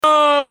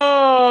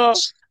No,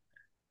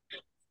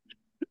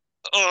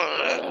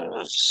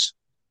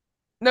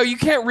 you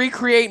can't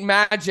recreate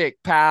magic,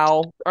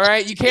 pal. All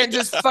right. You can't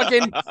just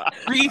fucking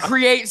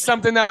recreate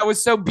something that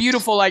was so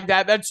beautiful like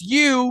that. That's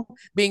you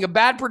being a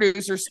bad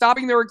producer,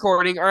 stopping the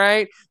recording. All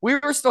right. We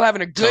were still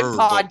having a good Terrible.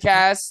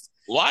 podcast.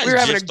 Why We is were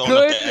having Jeff a throwing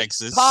up good the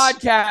X's?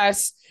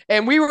 podcast.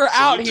 And we were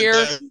out Salute to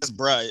here Des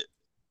Bryant.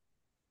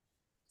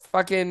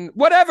 fucking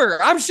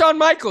whatever. I'm Shawn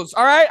Michaels.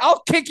 All right. I'll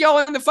kick y'all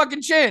in the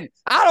fucking chin.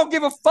 I don't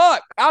give a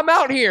fuck. I'm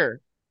out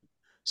here.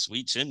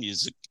 Sweet chin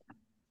music.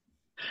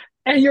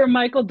 And you're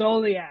Michael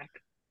Doliak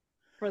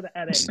for the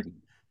edit.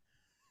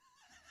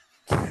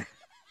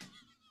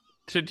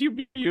 Did you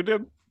mute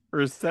him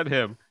or is that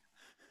him?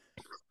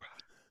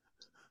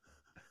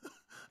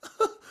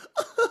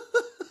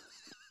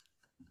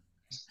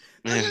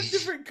 Man.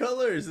 Different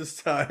colors this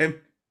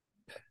time.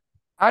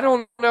 I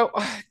don't know.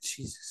 Oh,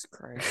 Jesus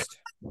Christ.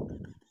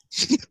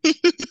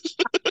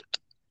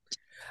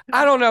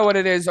 I don't know what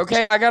it is.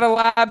 Okay. I got a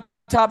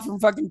laptop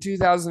from fucking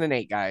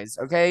 2008, guys.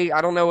 Okay.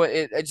 I don't know what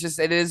it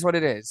is what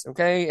it is.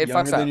 Okay. It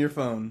Younger fucks than up. your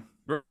phone.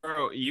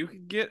 Bro, you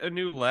could get a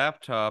new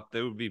laptop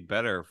that would be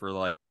better for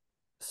like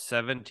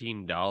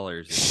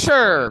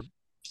 $17.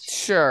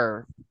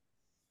 Sure.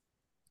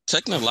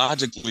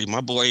 Technologically,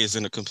 my boy is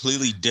in a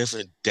completely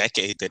different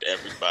decade than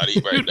everybody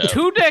right now.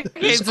 2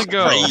 decades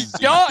ago.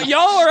 Y'all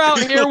are out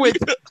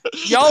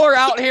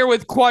here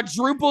with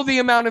quadruple the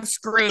amount of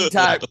screen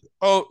time.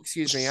 Oh,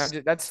 excuse me.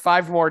 That's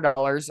 $5 more.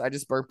 I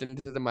just burped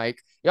into the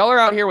mic. Y'all are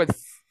out here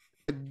with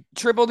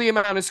triple the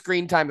amount of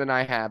screen time than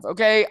I have.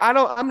 Okay.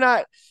 I'm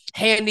not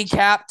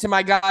handicapped to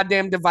my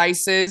goddamn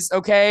devices.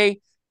 Okay.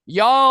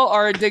 Y'all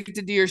are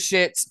addicted to your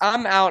shits.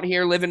 I'm out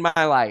here living my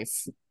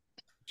life.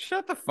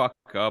 Shut the fuck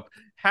up.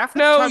 Half the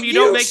No, time you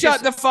don't make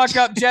shut the fuck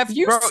up, Jeff.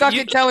 You suck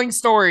at telling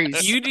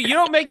stories. You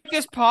don't make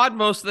this pod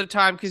most of the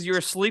time because you're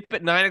asleep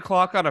at 9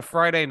 o'clock on a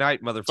Friday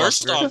night, motherfucker.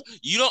 First off,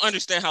 you don't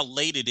understand how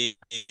late it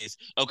is.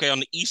 Okay, on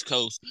the East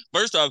Coast.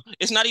 First off,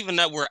 it's not even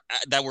that we're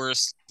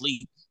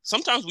asleep.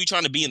 Sometimes we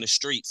trying to be in the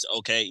streets.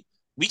 Okay,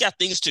 we got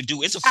things to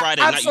do. It's a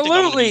Friday night. You think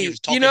I'm gonna be here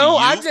talking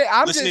to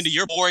I'm listening to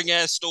your boring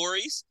ass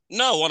stories?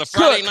 No, on a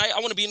Friday night,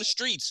 I want to be in the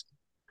streets.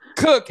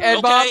 Cook,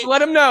 Ed Bob,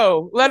 let him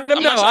know. Let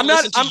him know. I'm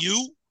not to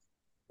you.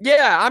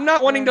 Yeah, I'm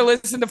not wanting to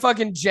listen to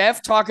fucking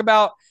Jeff talk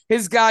about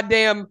his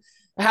goddamn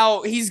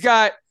how he's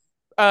got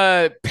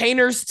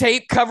painter's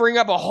tape covering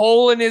up a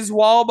hole in his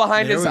wall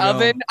behind his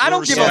oven. I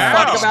don't give a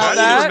fuck about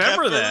that.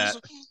 Remember that?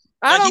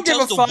 I don't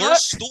give a fuck.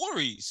 Worst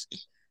stories.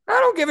 I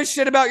don't give a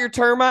shit about your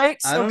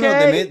termites. I don't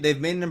know. They've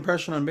made an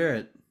impression on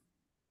Barrett.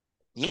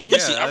 Yeah,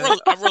 see, I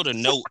wrote a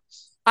note.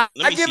 I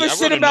give a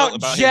shit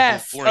about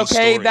Jeff.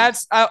 Okay,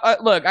 that's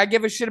look. I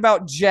give a shit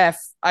about Jeff.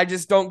 I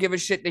just don't give a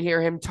shit to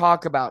hear him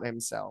talk about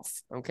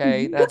himself.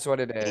 Okay, that's what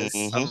it is.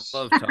 I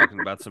love talking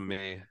about some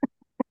me.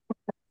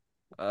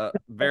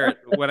 Barrett,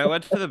 when I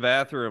went to the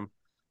bathroom,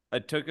 I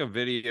took a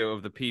video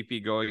of the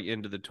pee-pee going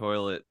into the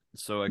toilet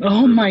so I could.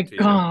 Oh my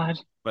god!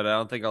 But I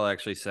don't think I'll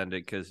actually send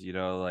it because Do you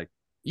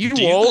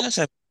won't. guys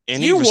have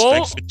any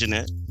respect for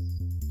Jeanette?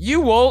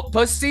 You won't,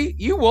 pussy.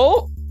 You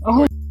won't.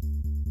 Oh.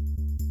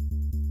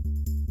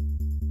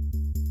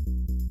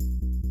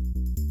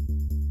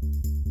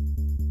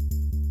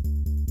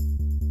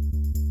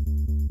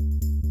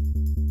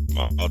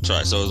 I'll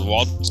try. So is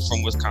Walter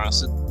from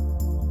Wisconsin?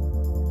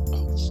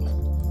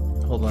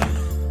 Hold on.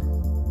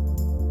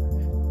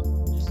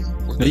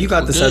 No, you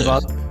got this, Ed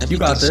Bob. You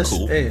got this.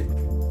 Cool. Hey.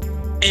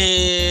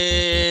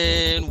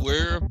 And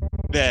we're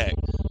back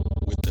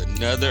with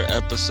another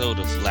episode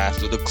of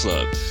Laugh with the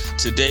Club.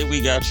 Today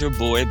we got your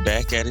boy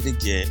back at it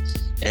again,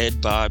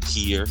 Ed Bob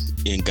here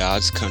in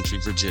God's country,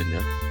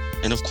 Virginia.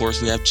 And of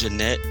course we have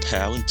Jeanette,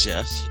 Pal, and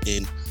Jeff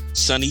in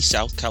sunny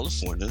South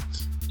California.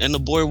 And the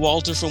boy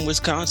Walter from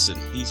Wisconsin.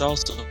 He's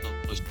also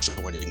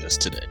joining us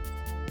today.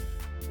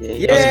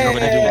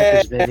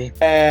 Yeah. Baby.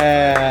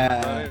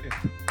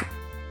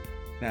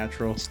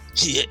 Natural.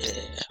 Yeah.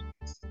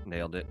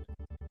 Nailed it.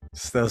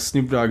 So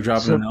Snoop Dogg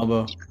dropping an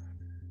elbow.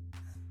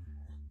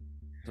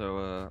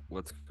 So,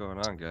 what's going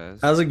on, guys?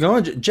 How's it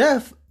going,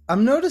 Jeff?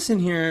 I'm noticing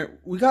here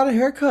we got a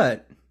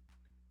haircut.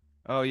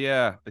 Oh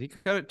yeah, but he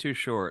cut it too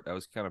short. I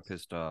was kind of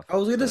pissed off. I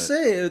was gonna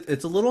say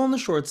it's a little on the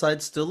short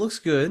side. Still looks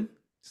good.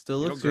 Still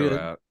looks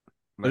good.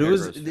 But it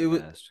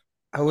was.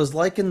 I was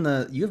liking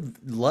you have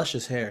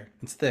luscious hair.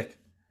 It's thick.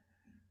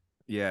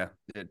 Yeah,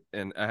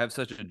 and I have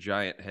such a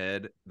giant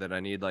head that I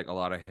need like a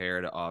lot of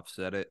hair to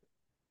offset it.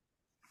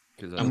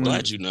 I'm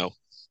glad you know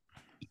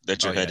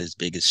that your head is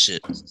big as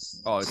shit.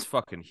 Oh, it's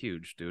fucking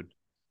huge, dude.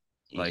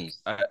 Like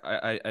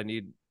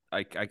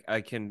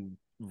I can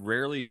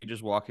rarely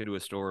just walk into a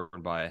store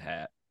and buy a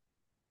hat.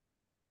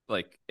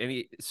 Like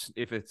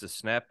if it's a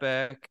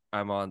snapback,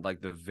 I'm on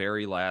like the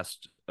very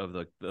last of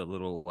the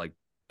little like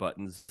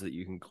buttons that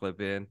you can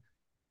clip in,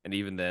 and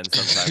even then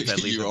sometimes I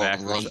leave the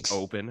back one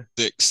open.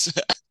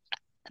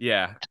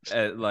 Yeah,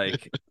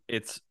 like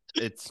it's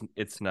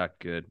not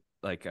good.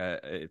 Like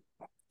like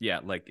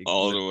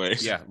all the way.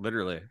 Yeah,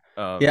 literally.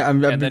 Yeah,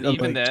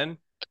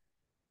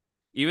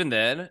 even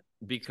then,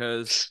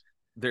 because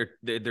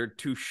they're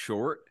too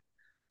short.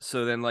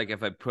 So then, like,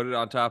 if I put it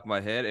on top of my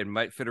head, it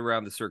might fit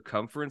around the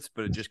circumference,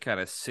 but it just kind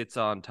of sits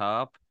on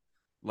top,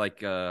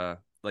 like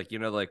like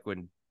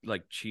when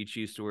like Cheech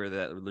used to wear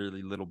that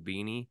really little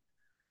beanie,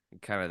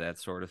 kind of that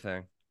sort of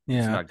thing. Yeah,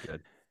 it's not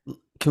good.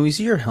 Can we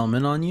see your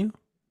helmet on you?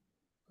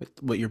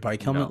 What your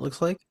bike helmet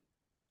looks like?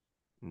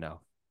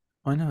 No.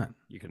 Why not?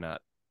 You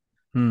cannot.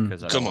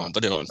 Because come on,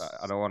 put it on.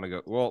 I don't want to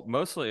go. Well,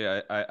 mostly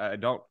I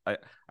don't. I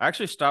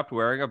actually stopped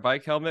wearing a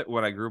bike helmet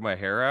when I grew my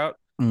hair out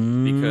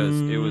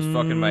because it was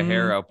fucking my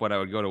hair up when I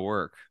would go to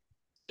work.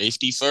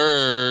 Safety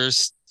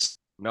first.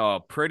 No,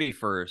 pretty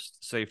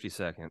first, safety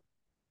second.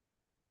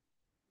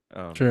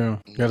 True.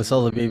 You got to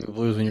sell the baby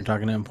blues when you're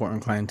talking to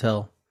important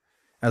clientele,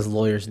 as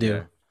lawyers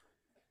do.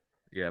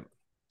 Yeah.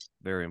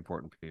 Very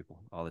important people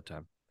all the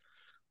time.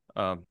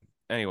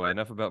 Anyway,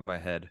 enough about my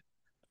head.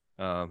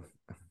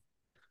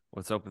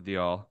 What's up with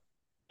y'all?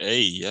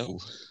 Hey, yo.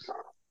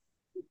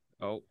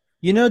 Oh,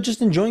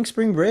 just enjoying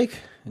spring break,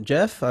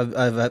 Jeff.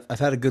 I've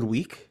had a good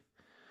week.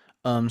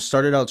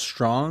 Started out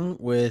strong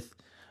with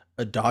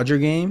a Dodger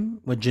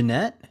game with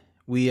Jeanette.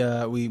 We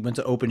went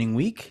to opening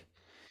week.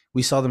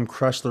 We saw them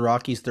crush the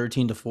Rockies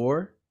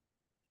 13-4,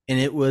 and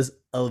it was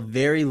a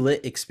very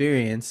lit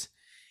experience.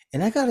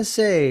 And I gotta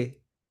say,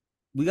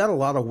 we got a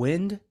lot of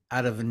wind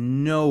out of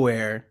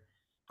nowhere,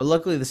 but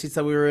luckily the seats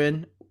that we were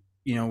in,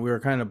 we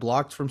were kind of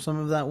blocked from some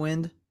of that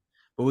wind,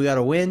 but we got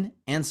a win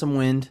and some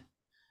wind.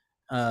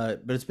 But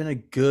it's been a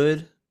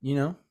good,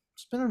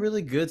 it's been a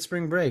really good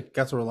spring break.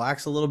 Got to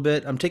relax a little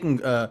bit. I'm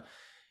taking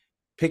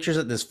pictures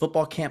at this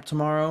football camp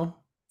tomorrow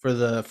for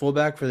the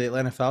fullback for the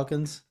Atlanta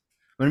Falcons.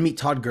 I'm gonna meet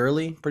Todd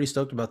Gurley. Pretty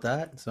stoked about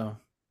that. So,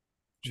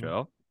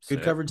 chill.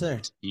 Good coverage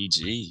there.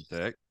 EG.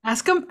 Sick.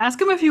 Ask him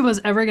if he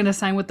was ever gonna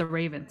sign with the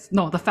Ravens.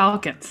 No, the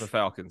Falcons. The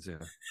Falcons,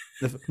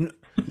 yeah.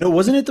 No,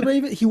 wasn't it the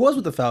Ravens? He was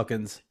with the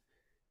Falcons.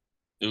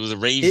 It was the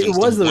Ravens. It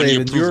was the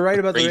Ravens. You were right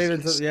about the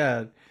Ravens.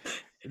 Yeah.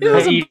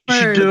 You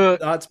should do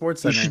not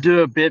Sports Center. You should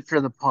do a bit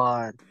for the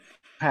pod.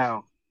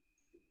 How?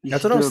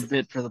 That's what I was. Do a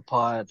bit for the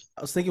pod.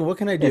 I was thinking, what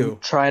can I do?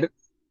 And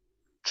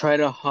try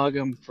to hug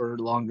him for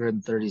longer than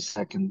 30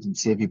 seconds and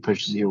see if he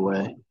pushes you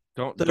away.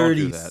 Don't 30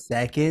 do that.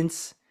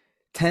 seconds.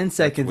 10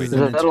 seconds is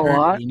an eternity. A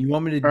lot? And you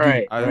want me to do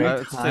right.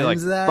 I'd say like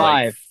that?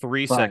 Like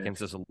 3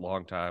 seconds is a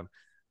long time.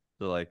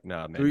 So like,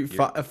 nah, man.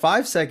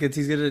 5 seconds,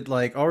 he's gonna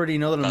like already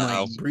know that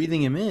I'm like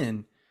breathing him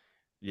in.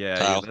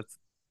 Yeah, that's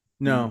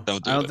no. I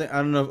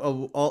don't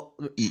know.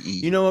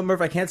 You know what,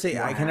 Murph? I can't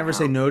never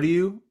say no to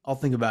you. I'll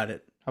think about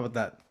it. How about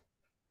that?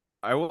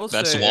 I will say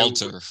that's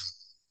Walter.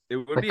 It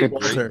would be a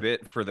great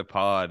bit for the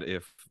pod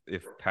if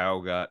Pow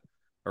got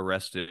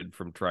arrested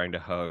from trying to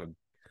hug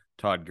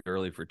Todd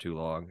Gurley for too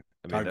long.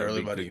 I mean, that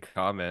would be a good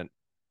comment.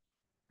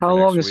 How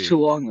long is too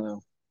long,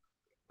 though?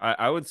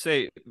 I would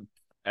say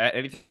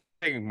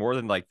anything more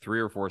than like 3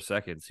 or 4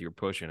 seconds, you're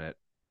pushing it.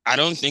 I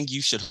don't think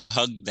you should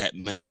hug that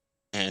man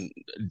and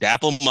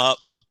dap him up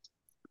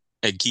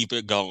and keep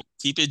it going.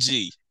 Keep it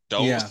G.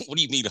 Don't. Yeah. What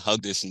do you mean to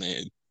hug this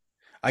man?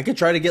 I could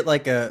try to get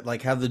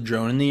have the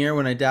drone in the air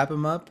when I dap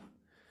him up.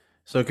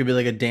 So it could be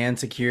like a Dan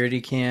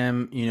security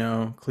cam,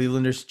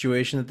 Clevelander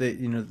situation that they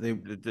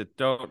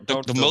don't.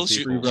 The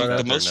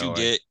most you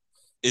get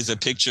is a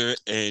picture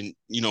and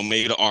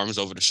made arms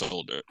over the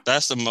shoulder.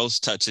 That's the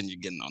most touching you're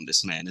getting on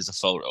this man is a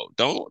photo.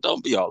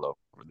 Don't be all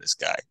over this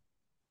guy.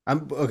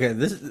 I'm okay.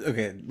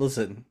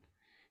 Listen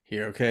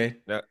here, okay.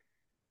 No.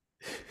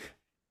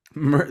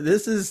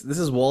 This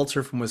is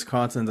Walter from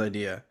Wisconsin's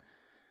idea.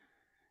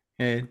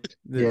 Okay,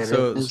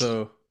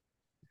 so.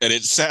 And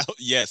it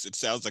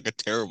sounds like a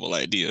terrible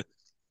idea.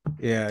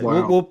 Yeah,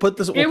 wow. we'll put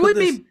this. We'll put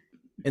this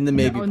in the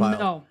maybe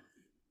pile.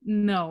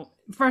 No.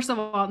 First of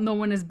all, no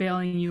one is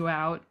bailing you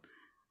out.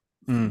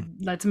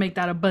 Let's make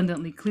that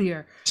abundantly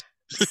clear.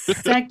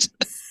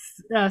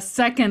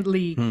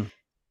 Secondly,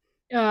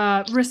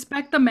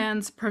 respect the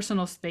man's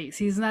personal space.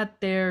 He's not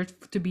there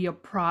to be a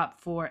prop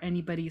for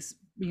anybody's,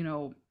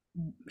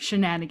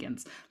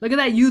 shenanigans. Look at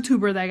that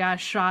YouTuber that got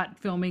shot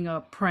filming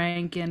a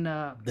prank in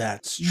a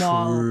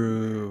mall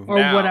true. Or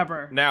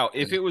whatever. Now,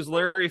 if it was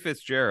Larry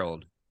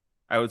Fitzgerald,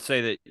 I would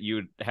say that you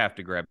would have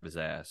to grab his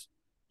ass.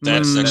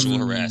 That's sexual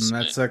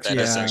harassment.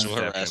 That's sexual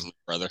harassment,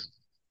 brother.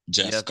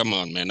 Jeff, come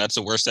on, man. That's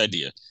the worst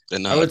idea.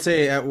 I would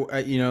say,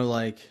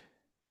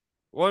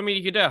 Well, I mean,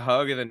 you could do a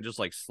hug and then just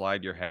like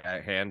slide your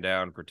hand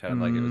down, pretend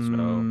like it was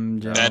no.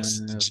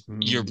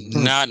 You're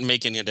not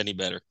making it any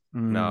better.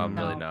 No, I'm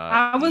really not.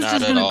 I was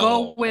just gonna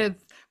go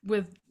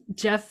with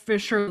Jeff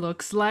Fisher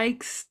looks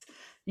likes.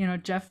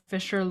 Jeff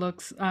Fisher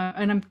looks,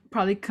 and I'm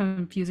probably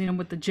confusing him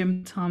with the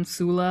Jim Tom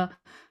Sula,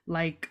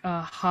 like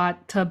a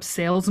hot tub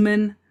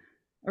salesman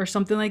or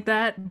something like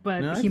that.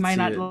 But he might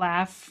not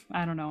laugh.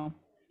 I don't know.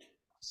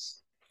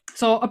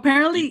 So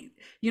apparently,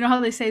 you know how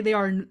they say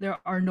there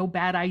are no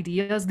bad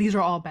ideas? These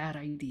are all bad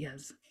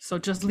ideas. So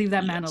just leave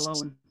that man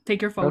alone.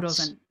 Take your photos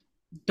and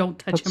don't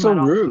touch him at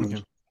all.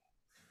 Rude.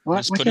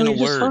 Why can't you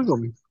just hug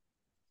him?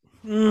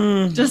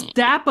 Just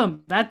dap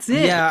him. That's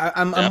it. Yeah,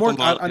 I'm going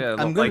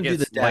to do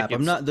the dap.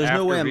 I'm not. There's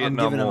no way I'm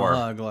giving him a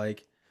hug.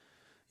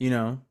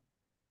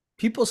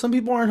 Some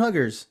people aren't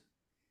huggers.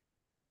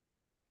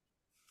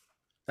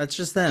 That's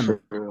just them.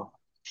 True.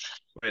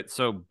 Wait,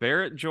 so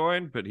Barrett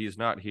joined, but he's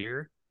not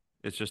here?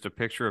 It's just a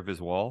picture of his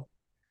wall?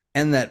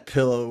 And that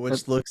pillow,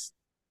 which looks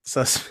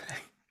suspect.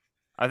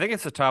 I think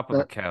it's the top of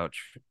a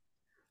couch.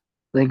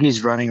 I think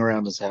he's running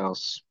around his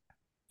house.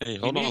 Hey,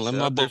 hold on. needs Let to-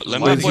 my boy, there's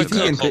let light. my boy Is he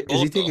taking cook. pic-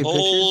 is he taking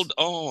Hold pictures?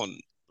 on.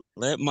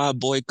 Let my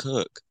boy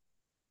cook.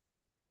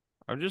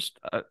 I'm just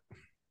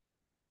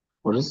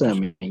What does that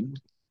mean?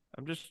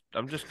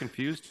 I'm just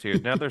confused here.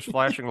 Now there's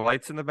flashing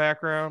lights in the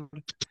background.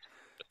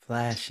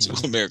 Flashing.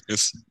 Two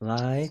Americans.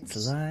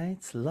 Lights.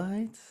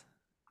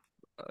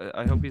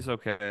 I hope he's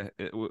okay.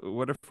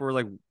 What if we're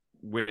like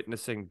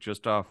witnessing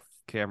just off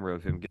camera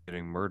of him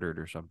getting murdered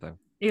or something?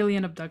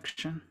 Alien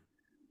abduction.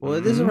 Well,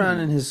 it is around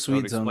in his That would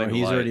sweet zone where explain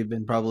he's why. already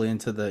been probably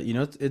into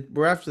the,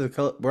 we're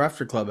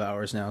after club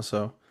hours now,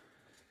 so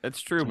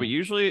It's true, but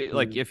usually,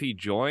 like, if he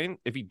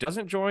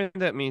doesn't join,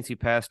 that means he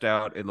passed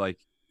out at like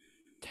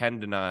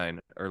 10 to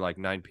 9 or like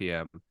 9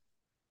 p.m.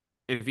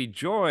 If he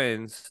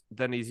joins,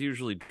 then he's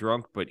usually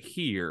drunk, but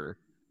here.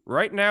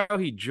 Right now,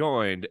 he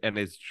joined, and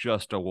it's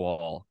just a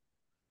wall.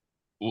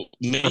 Well,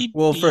 maybe.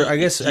 Well, I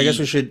guess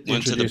we should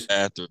went to introduce the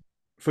bathroom.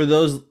 for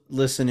those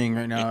listening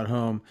right now at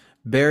home.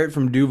 Barrett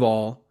from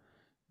Duval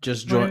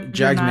just joined.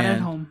 You're not at Jagsman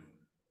home.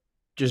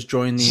 just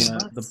joined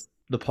the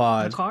On a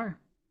pod. car,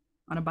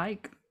 on a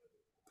bike,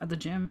 at the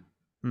gym.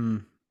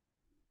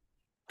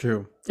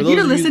 True. If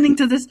you're listening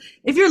to this,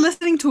 if you're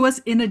listening to us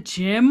in a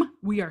gym,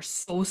 we are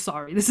so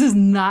sorry. This is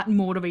not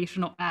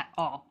motivational at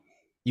all.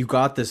 You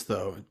got this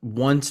though.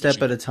 One step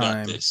You at a got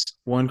time, this.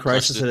 one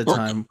crisis at a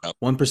time,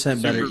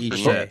 1% better each day.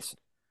 Supersets.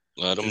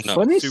 Let them know.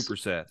 Funny,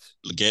 Supersets.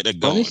 Get it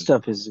funny going.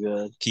 stuff is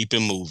good. Keep it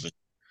moving.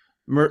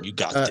 You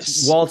got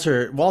this.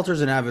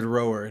 Walter's an avid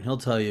rower, and he'll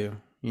tell you.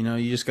 You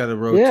just got to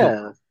row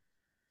Yeah.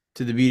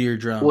 to the beat of your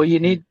drum. Well, you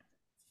need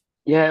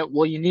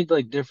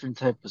like different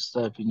type of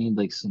stuff. You need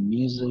like some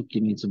music.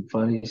 You need some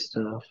funny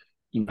stuff.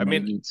 You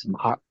need some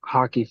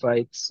hockey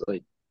fights.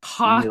 Like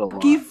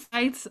Hockey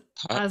fights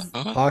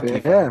hockey Yeah.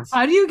 fights.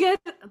 How do you get?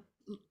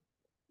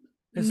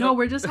 It's No, like-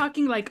 we're just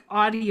talking like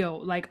audio,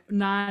 like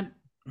not.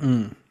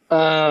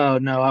 Oh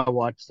no, I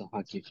watched the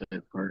hockey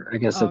fight part. I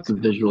guess that's the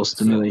Okay. visual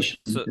stimulation.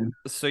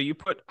 So you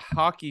put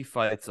hockey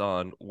fights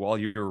on while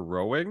you're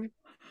rowing?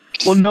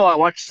 Well, no, I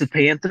watched the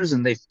Panthers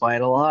and they fight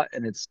a lot,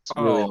 and it's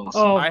really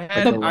awesome. Oh, I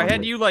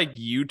had you like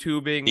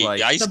YouTubing The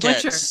like ice the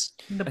butcher. cats.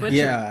 The butcher.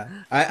 Yeah,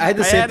 I had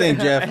the same thing,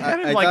 Jeff. I had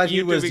him, I like, thought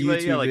he was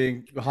YouTubing, like,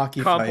 YouTubing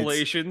hockey fights,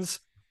 compilations.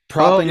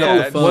 propping Oh, up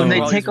yeah, the phone when they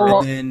while take he's a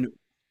long- running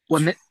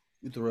When they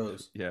with the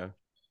rows. Yeah.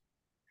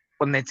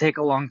 when they take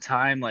a long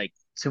time, like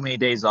too many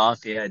days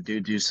off, yeah,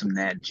 do some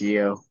Nat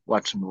Geo,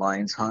 watch some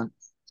lions hunt.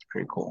 It's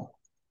pretty cool.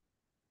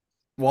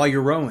 While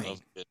you're rowing.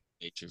 Love good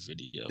nature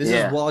videos. This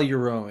Yeah. is while you're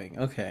rowing.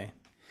 Okay.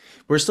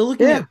 We're still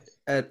looking Yeah.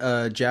 at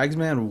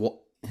Jagsman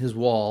his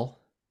wall.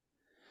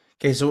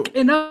 Okay, so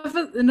Enough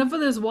of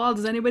this wall.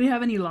 Does anybody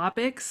have any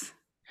Lopics?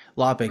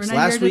 We're Lopics. not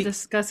Last here week to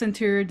discuss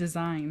interior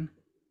design.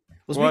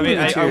 Well, I mean,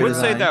 I interior would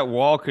say design. that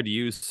wall could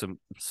use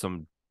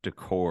some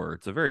decor.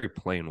 It's a very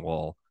plain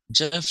wall.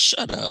 Jeff,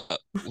 shut up.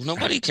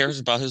 Nobody cares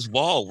about his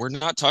wall. We're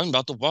not talking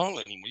about the wall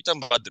anymore. We're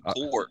talking about the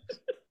core.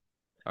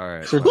 All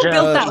right. So Who Jeff,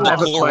 built that I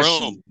have a wall?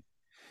 question.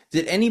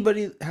 Did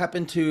anybody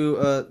happen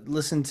to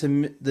listen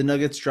to the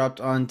nuggets dropped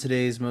on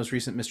today's most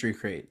recent mystery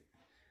crate?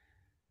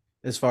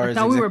 As far I as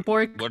thought we were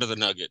What are the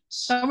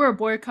nuggets?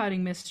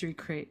 boycotting Mystery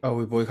Crate. Oh,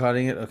 we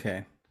boycotting it?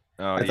 Okay.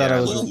 Oh, I thought I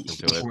was listened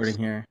listened to it. recording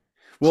here.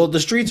 Well, the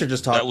streets are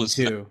just That talking was-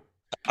 too.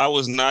 I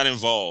was not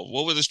involved.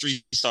 What were the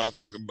streets talking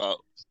about?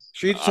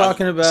 Streets I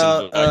talking don't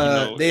about listen,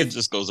 but, it they've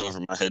just goes over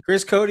my head.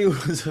 Chris Cody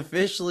was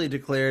officially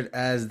declared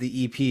as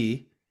the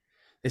EP.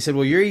 They said,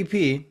 "Well, your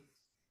EP,"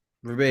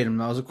 verbatim.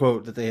 That was a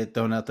quote that they had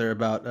thrown out there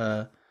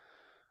about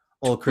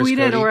old Chris Tweet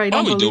Cody. it or I Why are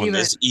don't we doing believe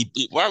this it.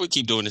 EP? Why are we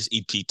keep doing this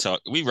EP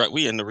talk? We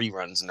in the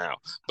reruns now.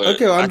 But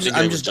Okay, well, I I'm think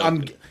just, they were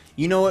joking.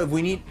 you know what? If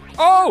we need,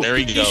 Oh, There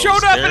he he goes.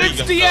 showed up There and he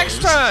it's goes. DX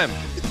time.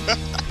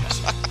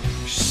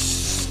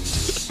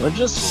 What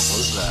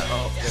was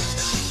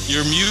that?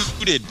 You're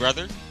muted,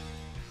 brother.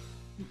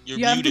 You're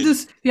You have to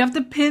muted. you have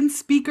to pin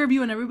speaker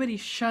view and everybody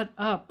shut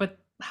up. But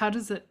how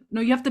does it?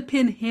 No, you have to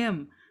pin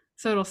him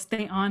so it'll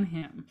stay on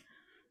him.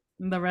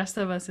 And the rest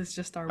of us is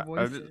just our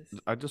voices.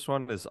 I just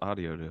want his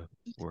audio to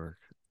work.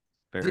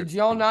 Did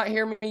y'all not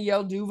hear me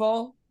yell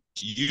Duval?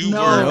 You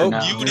No. were nope, no.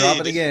 muted. drop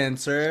it again,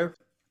 sir.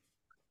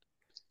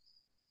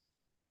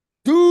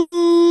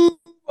 Duval.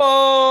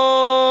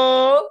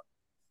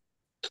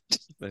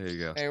 There you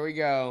go. There we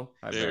go.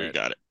 I There, you bet.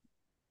 got it.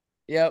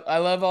 Yep, I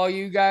love all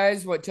you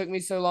guys. What took me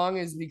so long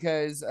is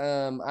because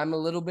I'm a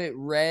little bit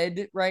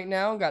red right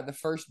now. Got the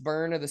first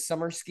burn of the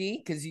summer ski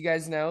because you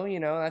guys know,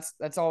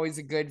 that's always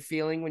a good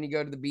feeling when you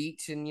go to the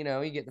beach and you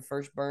get the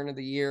first burn of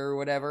the year or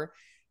whatever.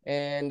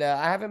 And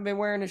I haven't been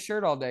wearing a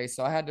shirt all day,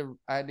 so I had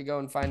to go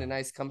and find a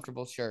nice,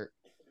 comfortable shirt.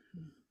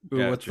 Ooh,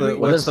 Gotcha. What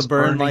what's does the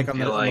burn burning like on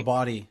feel the like?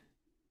 body?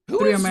 Who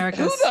Three is-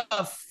 Americas. Who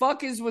the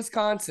fuck is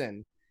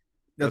Wisconsin?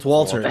 That's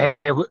Walter. Hey,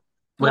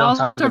 We don't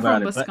talk Walter about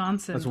from it, but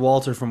Wisconsin. That's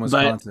Walter from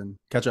Wisconsin.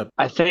 Catch up.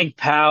 I think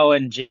Pow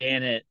and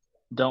Janet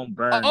don't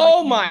burn.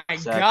 Oh like my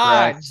Is that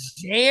God, correct?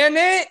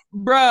 Janet,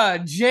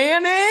 bruh,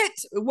 Janet.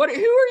 What? Who are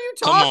you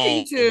Come talking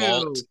on, to?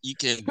 Walt. You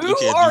Who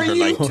can't are do her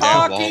you like that, Walt.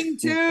 talking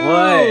to?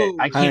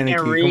 What? I can't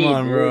Heineke, read. come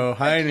on, dude. bro. I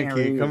can't Heineke,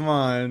 read. come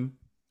on.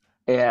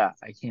 Yeah,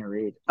 I can't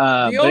read. The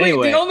But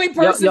anyway, only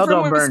person y'all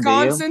from don't burn, do you?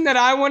 Wisconsin that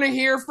I want to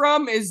hear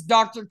from is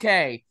Dr.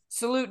 K.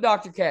 Salute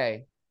Dr.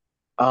 K.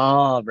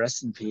 Oh,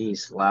 rest in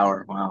peace,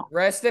 Lauer. Wow.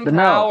 Rest in But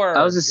no, that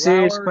power. was a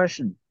serious Lauer.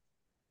 question.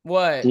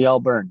 What? Do y'all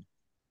burn?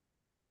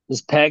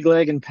 Does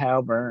Pegleg and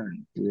Pow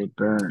burn? Do they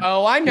burn?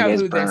 Oh, I Do you know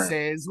guys who this burn?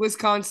 is.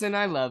 Wisconsin,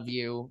 I love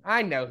you.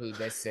 I know who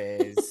this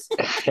is.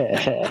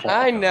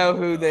 I know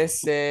who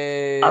this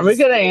is. Are we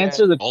gonna Yeah.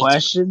 answer the Walter.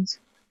 questions?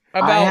 I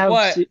About have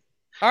what? se-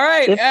 All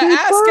right, If they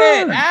ask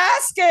it. burn.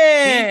 Ask it.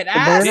 They're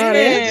Ask not it.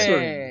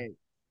 answering.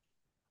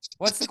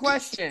 What's the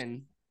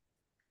question?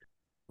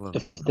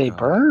 If they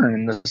burn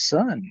in the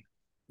sun,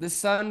 The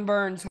sun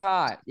burns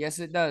hot. Yes,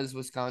 it does,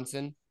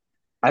 Wisconsin.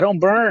 I don't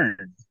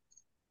burn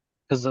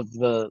because of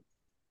the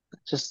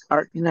just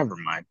art. Never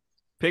mind.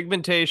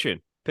 Pigmentation.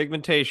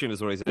 Pigmentation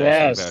is what he's asking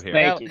Yes, about here.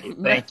 thank you,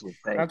 thank you,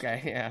 thank you.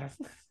 Okay, yeah.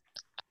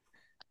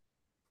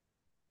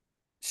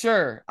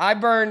 Sure, I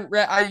burn.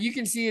 You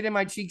can see it in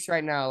my cheeks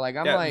right now. Like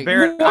I'm Yeah, like,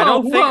 Barrett, I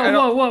don't think I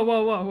don't,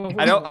 whoa.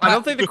 I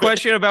don't think the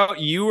question about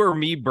you or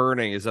me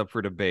burning is up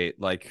for debate.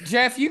 Like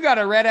Jeff, you got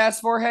a red ass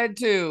forehead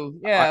too.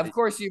 Yeah, of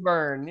course you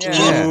burn. Yeah.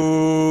 Yeah.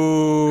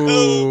 Ooh.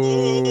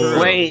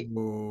 Wait,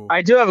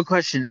 I do have a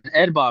question.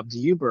 Ed Bob, do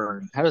you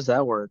burn? How does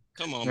that work?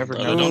 Come on, Never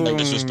brother. know. Don't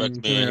disrespect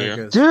Come me in here.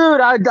 Marcus.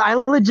 Dude,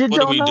 I legit What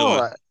are don't we know.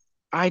 doing?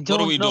 I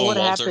don't are we know doing, what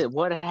Walter? happened.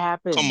 What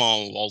happened? Come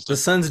on, Walter. The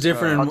sun's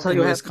different I'll tell in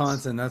you what happens.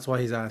 Wisconsin. That's why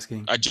he's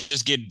asking. I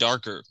just get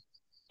darker.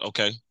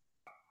 Okay.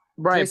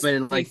 Right, but Crispy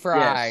like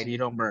fried. yes, you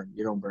don't burn.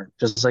 You don't burn.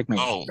 Just like me.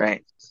 Oh.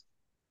 Right.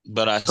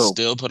 But I Cool.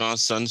 still put on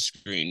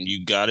sunscreen.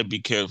 You gotta be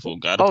careful.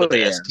 Gotta Oh, put the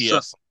yeah.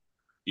 SPF.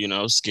 You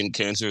know, skin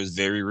cancer is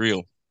very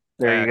real.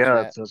 There you go.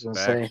 Yeah. That's what I was gonna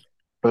Back. say.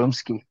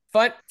 Boomski.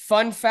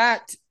 Fun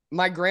fact,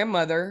 my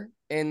grandmother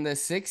in the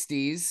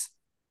 60s,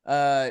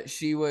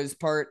 she was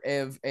part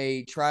of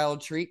a trial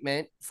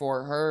treatment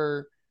for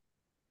her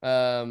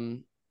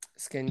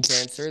skin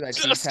cancer that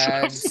she's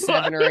had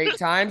 7 or 8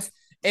 times.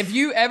 If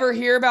you ever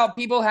hear about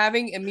people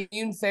having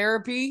immune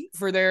therapy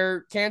for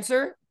their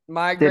cancer,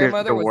 my Did it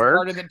grandmother was work?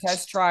 part of the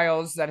test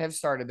trials that have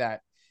started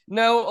that.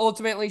 No,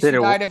 ultimately she Did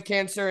it died of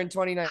cancer in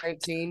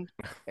 2019,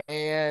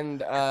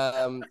 and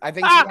I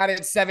think Ah! she had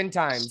it 7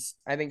 times.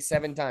 I think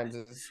 7 times.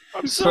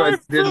 I'm So it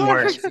didn't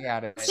work. She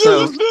had it.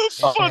 So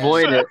funny.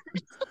 avoid it.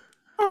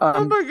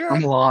 oh my god.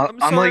 I'm lost. I'm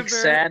sorry, like Barrett.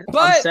 sad. I'm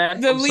But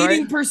sad. the I'm sorry.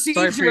 leading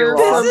Sorry for your procedure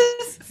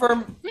loss.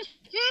 for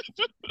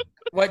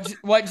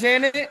what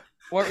Janet?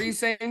 What were you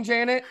saying,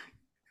 Janet?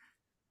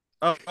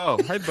 Oh,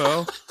 hi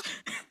Bo.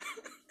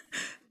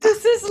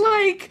 This is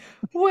like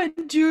when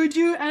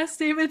Juju asked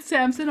David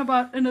Sampson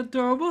about an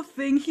adorable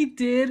thing he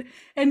did,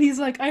 and he's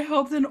like, I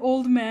helped an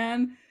old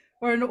man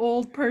or an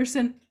old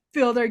person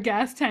fill their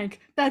gas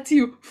tank. That's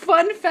you.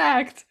 Fun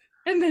fact.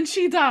 And then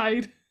she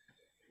died.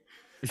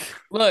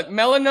 Look,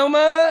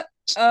 melanoma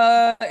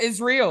is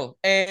real,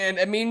 and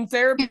immune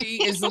therapy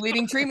is the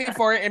leading treatment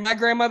for it, and my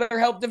grandmother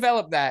helped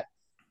develop that.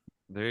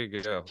 There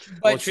you go.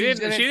 But Well, she she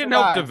didn't survive.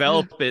 help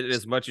develop it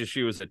as much as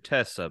she was a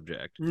test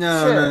subject.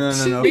 No.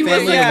 We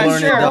Family were- yeah, of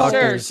learned sure,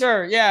 doctors.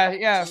 sure.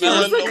 Yeah.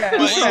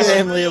 Melanoma.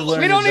 Family of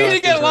learned We don't need to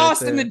doctors get right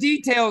lost in there. the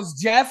details,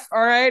 Jeff.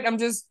 All right, I'm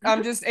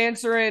just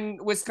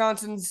answering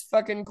Wisconsin's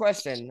fucking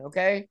question.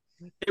 Okay.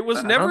 It was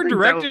I don't never think that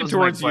directed was my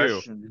towards you.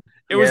 question.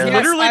 It was Yeah.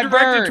 literally Yes, I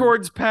directed burned.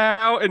 towards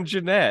Pow and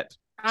Jeanette.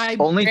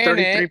 Only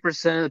Janet.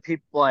 33% of the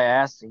people I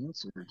asked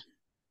answered.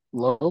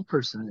 Low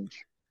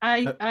percentage.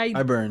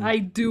 I burn. I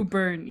do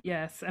burn,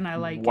 yes, and I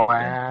like it.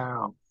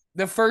 Wow.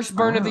 The first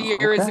burn of the Oh,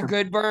 year is a okay.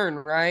 good burn,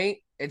 right?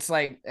 It's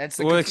like that's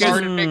a Well, it's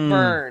cathartic just-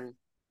 burn.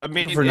 I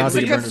mean, For not It's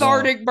to a get burned at all.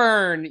 cathartic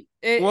burn.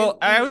 well,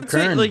 I would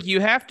say Kern. like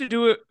you have to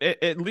do it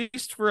at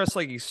least for us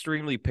like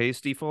extremely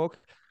pasty folk.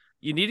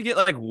 You need to get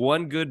like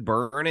one good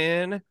burn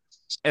in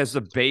as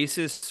the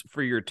basis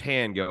for your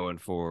tan going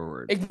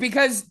forward. It's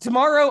because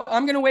tomorrow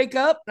I'm gonna wake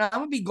up and I'm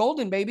gonna be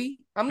golden, baby.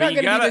 I'm But not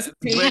you gonna be gotta-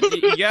 this but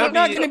pink. you gotta I'm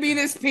not be- gonna be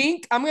this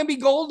pink. I'm gonna be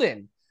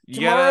golden You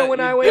tomorrow when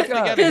I wake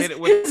definitely up. gotta hit it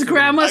with His some-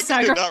 grandma I could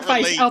not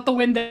sacrificed relate. out the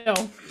window.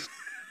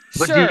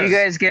 But Sure. do you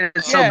guys get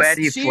it so Yes, bad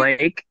you she-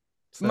 flake?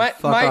 So My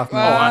fuck off,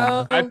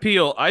 man. I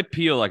peel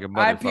like a motherfucker.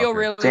 I peel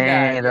really Dang,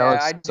 bad. that Yeah,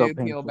 looks I so do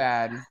peel painful.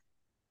 bad.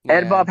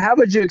 Ed Yeah. Bob, how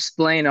would you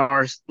explain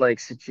our like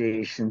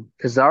situation?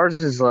 Because ours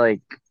is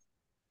like,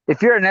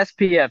 if you're an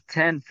SPF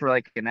 10 for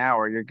like an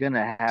hour, you're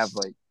gonna have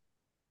like,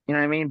 you know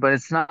what I mean? But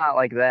it's not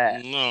like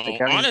that. No,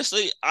 Like, I mean-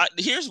 honestly,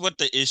 here's what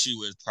the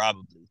issue is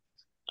probably.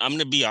 I'm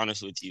gonna be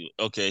honest with you.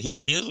 Okay,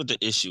 here's what the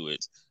issue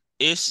is.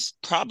 It's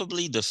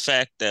probably the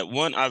fact that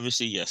one,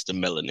 obviously, yes, the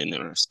melanin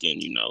in our skin,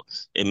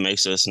 it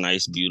makes us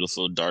nice,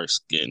 beautiful, dark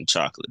skin,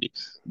 chocolatey.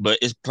 But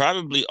it's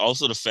probably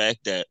also the fact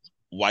that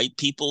white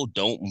people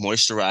don't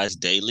moisturize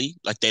daily.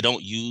 Like they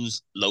don't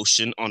use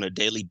lotion on a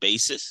daily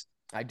basis.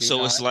 I do So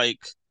not. it's like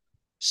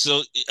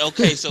So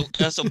okay, so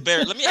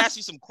Barrett, let me ask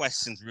you some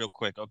questions real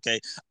quick, okay?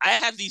 I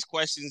have these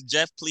questions.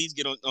 Jeff, please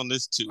get on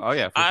this too. Oh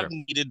yeah, for sure.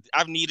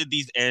 I've needed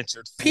these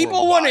answered for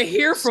People want to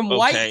hear from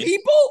white okay?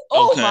 people.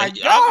 Oh my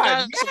Okay, I've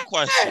God! got some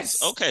questions.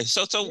 Yes, Okay,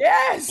 so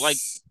like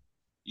yes.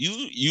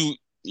 you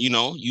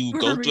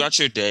go throughout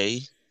your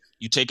day,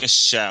 you take a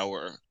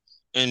shower,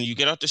 and you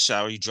get out the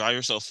shower, you dry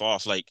yourself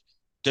off. Like,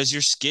 does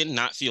your skin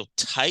not feel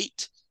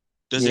tight?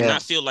 Does it Yeah.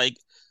 not feel like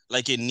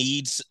it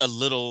needs a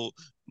little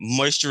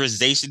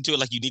moisturization to it,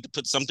 like you need to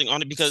put something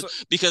on it?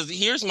 Because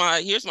here's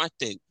my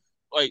thing.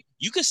 Like,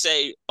 you could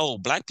say, oh,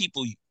 black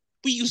people,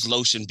 we use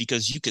lotion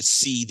because you could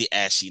see the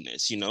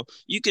ashiness,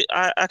 you could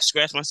I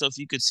scratch myself,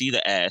 you could see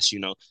the ash,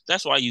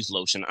 that's why I use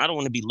lotion. I don't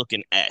want to be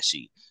looking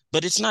ashy.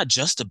 But it's not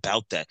just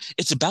about that.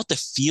 It's about the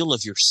feel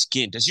of your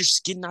skin. Does your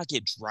skin not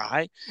get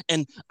dry?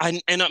 And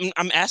I'm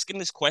asking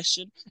this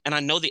question, and I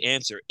know the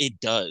answer. It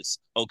does.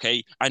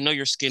 Okay, I know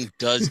your skin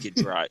does get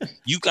dry.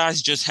 You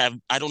guys just have,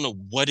 I don't know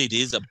what it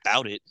is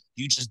about it.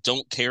 You just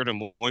don't care to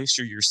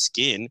moisture your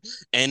skin,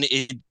 and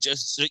it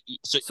just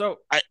So Hold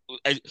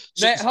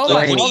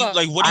on, hold on.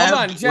 Hold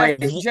on, Jeff.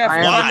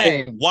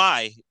 Jeff,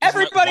 why?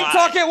 Everybody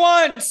talk at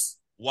once.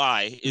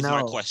 Why is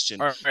my question?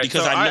 All right,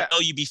 because so I know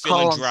you be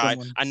feeling dry.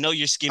 someone. I know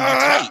your skin be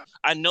tight.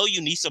 I know you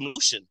need some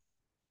lotion.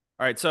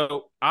 all right,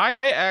 so I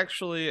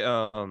actually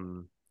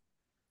You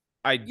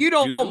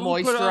don't do put on-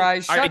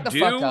 moisturize. I Shut the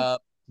fuck do,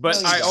 up.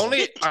 But No,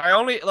 you I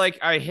only like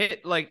I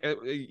hit like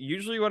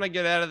usually when I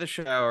get out of the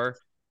shower,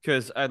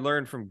 because I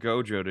learned from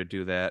Gojo to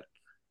do that.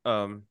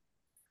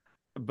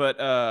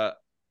 But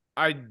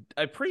I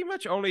pretty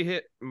much only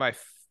hit my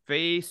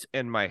face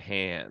and my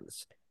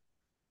hands.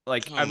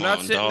 Like, Come I'm not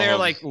on, sitting there dog.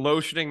 like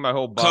lotioning my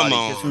whole body,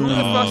 Come because on, who the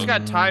fuck's dog.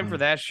 got time for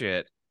that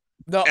shit?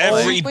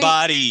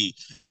 Everybody.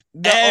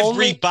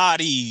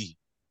 Everybody.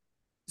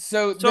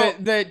 So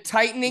the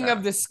tightening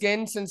of the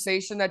skin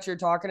sensation that you're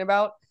talking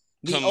about,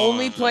 the Come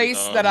only on,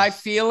 place dog. that I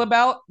feel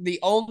about, the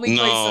only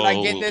place that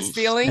I get this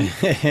feeling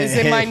is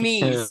in my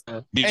knees.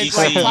 It's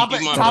like BC, top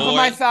of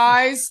my boy.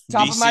 thighs,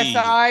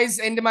 BC.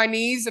 into my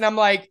knees, and I'm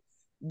like,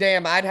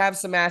 damn, I'd have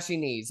some ashy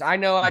knees. I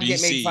know I'd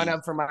get made BC. fun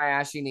of for my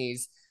ashy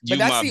knees, but You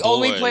that's my the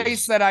only boy.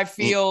 place that I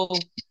feel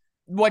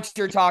what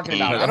you're talking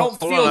about. I don't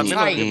Hold feel on, I'm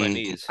gonna look tight. at my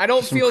knees. I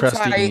don't Some feel crusty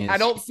tight. knees. I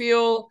don't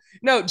feel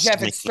no,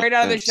 Jeff. It's straight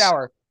out of the Makes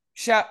shower.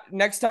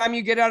 Next time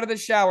you get out of the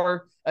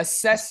shower,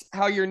 assess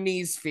how your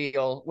knees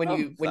feel when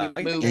you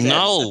move them.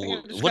 No.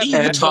 What are you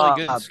And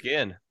talking? Bob, Good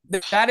skin.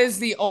 That is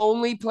the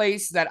only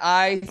place that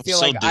I feel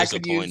so like I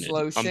could use disappointed.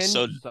 lotion. I'm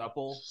so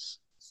Supple.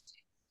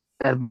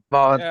 and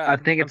Bob, Yeah, I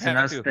think I'm it's an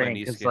happy us with my thing knee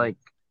because skin. like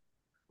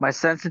my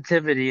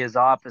sensitivity is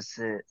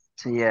opposite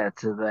to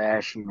the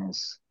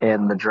ashiness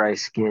and the dry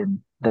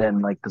skin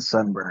than like the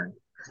sunburn,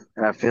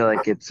 and I feel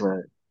like it's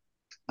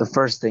the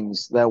first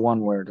thing's that one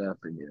word I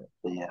forget.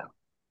 But yeah,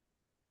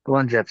 the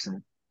one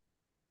Jepson.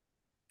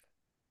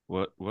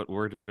 What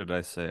word did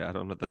I say? I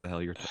don't know what the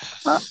hell you're talking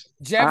I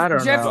Jeff,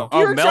 don't know.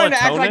 you're trying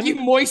to act like melatonin? you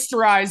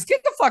moisturize.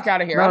 Get the fuck out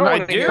of here. No, I don't no,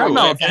 want to hear I do.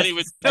 what I Jeff can't has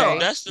even. to say.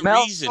 That's the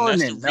reason.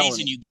 That's the Melanin,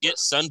 reason melanin. you get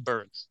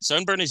sunburn.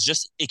 Sunburn is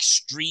just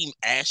extreme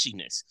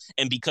ashiness,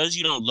 and because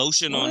you don't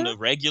lotion on the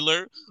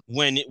regular,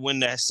 when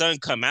that sun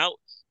come out,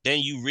 then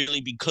you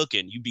really be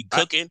cooking. You be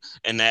cooking,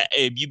 and that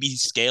you be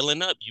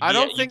scaling up. I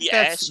don't You think be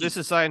this ashy.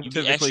 is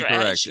scientifically extra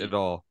correct ashy. at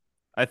all.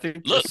 I think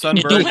Look, a it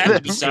sunburn don't have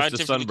to be is just a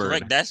scientifically sunburn.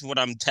 correct. That's what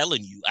I'm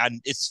telling you.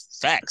 It's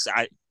facts.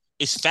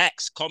 It's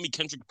facts. Call me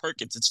Kendrick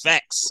Perkins. It's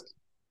facts.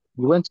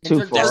 You went too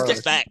Kendrick That's far. the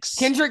facts.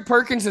 Kendrick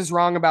Perkins is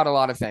wrong about a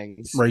lot of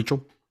things.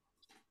 Rachel.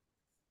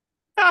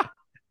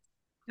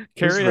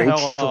 Carry the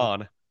hell Rachel?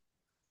 on.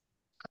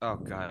 Oh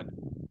God,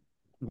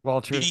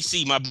 Walter.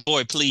 BDC, my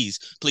boy, please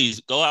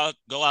go out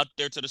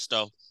there to the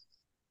stove.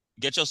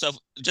 Get yourself,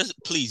 just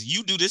please.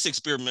 You do this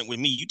experiment with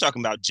me. You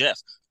talking about Jeff?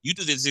 You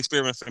do this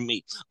experiment for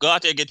me. Go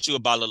out there, get you a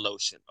bottle of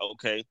lotion,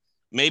 okay?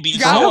 Maybe You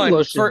got have one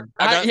lotion. for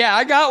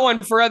I got one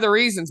for other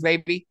reasons,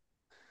 baby.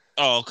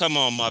 Oh, come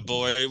on, my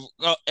boy.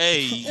 Oh,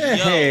 hey,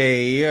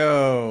 Hey,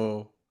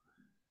 yo.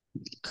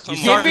 come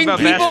He's talking Giving about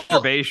people-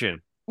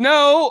 masturbation.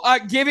 No,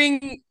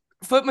 giving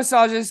foot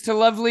massages to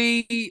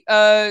lovely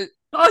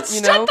Oh,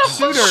 you know, shut the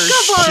fuck suitors.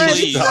 up already.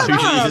 Please, Shut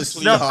please. up.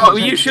 please, No,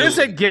 please, you should have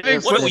do. said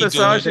giving What are foot we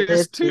doing?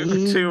 massages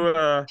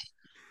to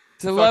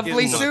to Fucking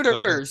lovely my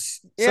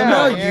suitors.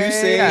 Somehow Yeah, you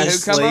saying yeah,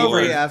 Yes, who come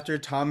slavery over. after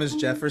Thomas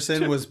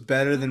Jefferson was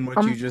better than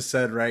what you just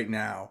said right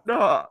now.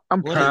 no.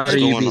 I'm What proud is of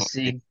you, going on?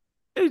 BC.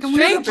 Thank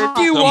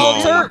you, Come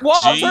Walter. on,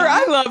 Walter, G.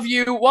 I love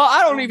you. Well,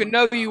 I don't even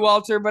know you,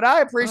 Walter, but I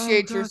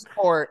appreciate your God.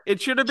 support.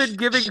 It should have been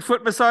giving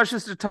foot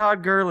massages to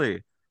Todd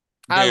Gurley.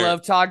 I Barrett,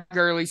 love Todd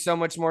Gurley so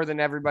much more than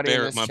everybody in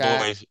Barrett, this my chat.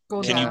 boy.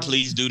 Go Can you down.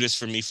 please do this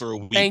for me for a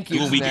week? Thank you,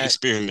 Do a week Jeanette.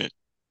 experiment.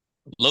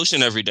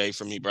 Lotion every day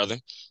for me, brother.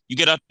 You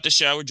get out the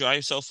shower, dry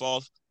yourself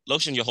off,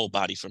 lotion your whole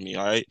body for me,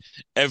 all right?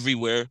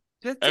 Everywhere,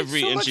 That takes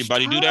every so inch much of your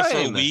body. Do that for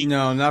a time. week.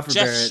 No, not for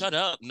Jeff, Barrett. shut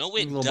up. No,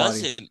 it Little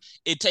doesn't. body.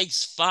 It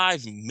takes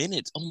 5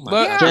 minutes. Oh my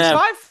Look, Yeah, god. Jeff,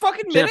 5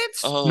 fucking Jeff,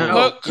 minutes. Oh, no,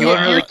 Look, you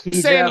wanna know you're the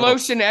key, saying Jeff?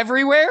 lotion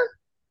everywhere?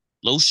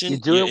 lotion You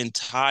do your it-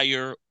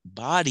 entire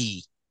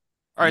body.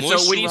 All right,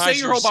 so when you say Moisturize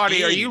your whole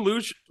body, are skin.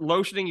 you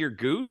lotioning your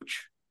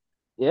gooch?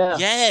 Yeah.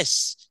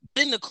 Yes,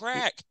 in the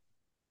crack.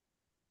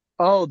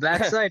 Oh,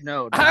 that side?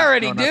 No, I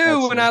already not that do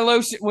when side. I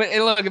lotion.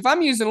 Look, if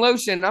I'm using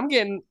lotion, I'm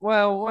getting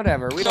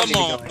whatever. We don't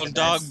Come need to go on, into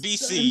dog.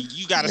 this. BC,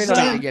 you gotta We don't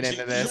need stop. to get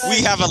into this.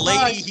 We have a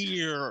lady Fuck.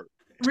 here.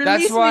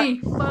 Release why- me.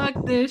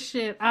 Fuck this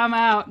shit. I'm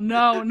out.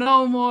 No,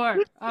 no more.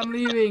 I'm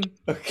leaving. Peace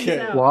Okay.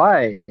 out.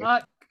 Why?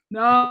 Fuck.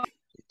 No.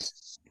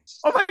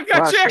 Oh my God,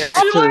 Wow, Jack! she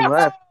actually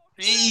left.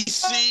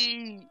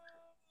 BC.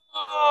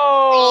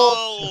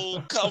 Oh,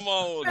 Oh, come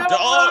on,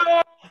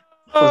 dog.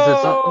 Was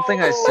it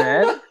something I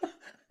said?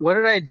 What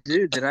did I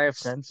do? Did I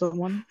offend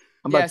someone?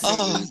 I'm about yes, to it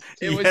Oh. was.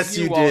 It was Yes,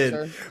 you, you Walter.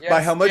 did. Yes,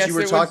 By how much yes, you were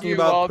it was talking you,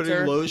 about putting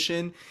Walter.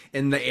 lotion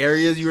in the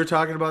areas you were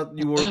talking about,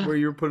 where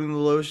you were putting the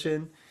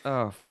lotion,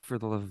 Oh, for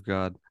the love of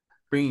God!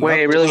 bringing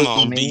Wait, up, really Come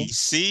was on, me?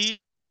 BC.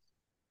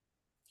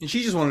 and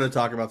she just wanted to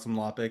talk about some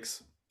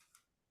Lopics.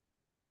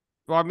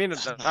 Well,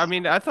 I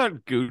mean, I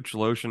thought gooch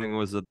lotioning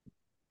was a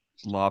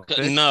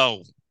lopic.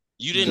 No,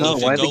 you didn't No,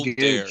 even why the go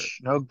there. gooch?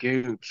 No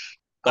gooch.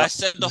 I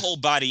said the whole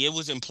body. It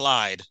was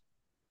implied.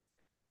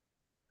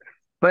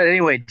 But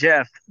anyway,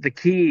 Jeff, the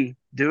key,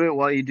 do it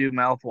while you do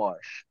mouthwash.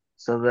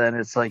 So then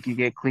it's like you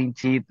get clean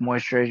teeth,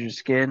 moisturize your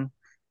skin.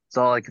 It's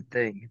all like a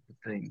thing. It's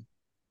a thing.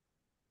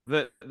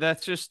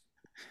 That's just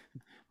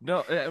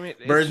no. I mean,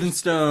 it's Birds and just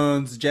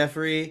stones,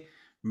 Jeffrey.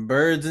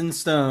 Birds and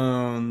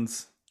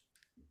stones.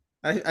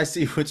 I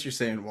see what you're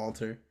saying,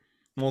 Walter.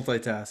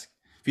 Multitask.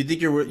 If you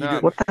think you're No.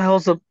 What the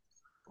hell's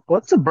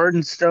what's a bird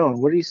and stone?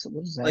 What does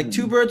that like mean?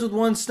 two birds with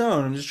one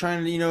stone. I'm just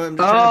trying to, I'm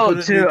just trying to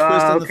put a new twist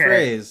on the okay.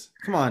 phrase.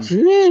 Come on.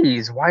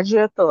 Jeez, why'd you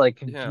have to like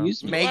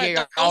confuse me? Making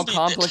What? it all Don't be-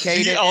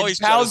 complicated. He always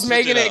try to Pal's switch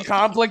making it it up.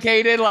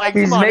 complicated. Like,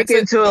 He's come on, making it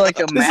into like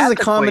a This is a math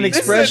common equation.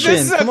 expression.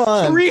 This is Come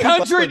on, a keep up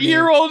with me.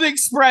 300-year-old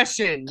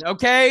expression.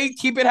 Okay,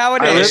 keep it how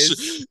it I live-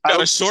 is.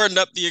 Gotta shorten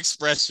up the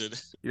expression.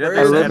 Yeah, I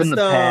Birds live and in the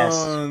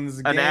past. stones.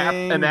 an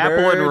Gang,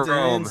 apple in birds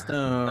Rome. and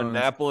stones. An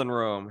apple in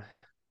Rome.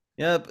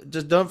 Yep.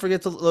 Just don't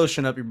forget to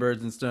lotion up your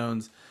birds and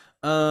stones.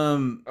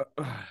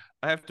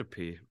 I have to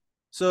pee.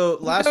 So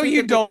last No, week you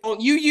at the-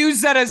 don't. You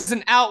use that as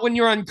an out when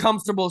you're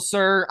uncomfortable,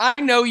 sir. I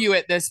know you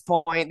at this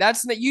point.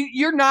 That's not, you.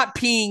 You're not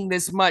peeing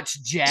this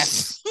much,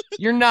 Jeff.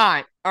 You're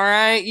not. All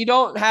right. You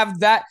don't have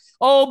that.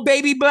 Oh,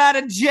 baby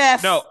bladder,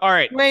 Jeff. No, all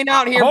right. You ain't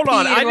out here. Hold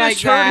on. I peeing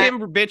just like heard that. him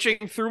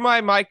bitching through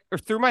my mic or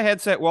through my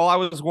headset while I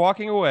was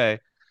walking away.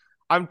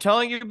 I'm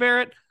telling you,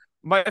 Barrett,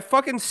 my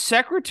fucking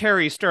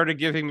secretary started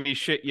giving me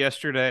shit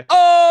yesterday.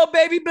 Oh,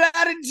 baby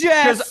bladder,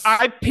 Jeff. Because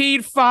I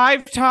peed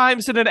 5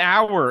 times in an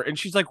hour, and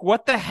she's like,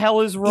 "What the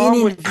hell is wrong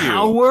in with an you?"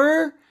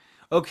 hour?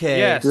 Okay.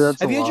 Yes. Dude,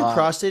 that's Have a you had your lot.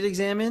 prostate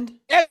examined?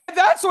 Yeah,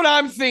 that's what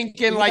I'm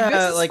thinking. Like, Yeah,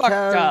 this is like fucked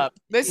how, up.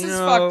 This you is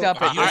know, fucked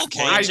up Are at you this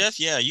okay, point. Jeff?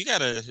 Yeah, you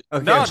gotta.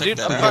 Okay, No, check dude,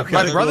 that my- out.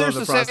 my Okay, brother's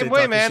cool, the prostate same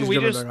way, talk, man. she's We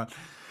jumping just- back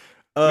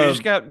We on.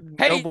 just got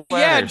Hey, no yeah,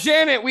 bladders.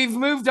 Janet, we've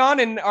moved on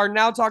and are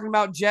now talking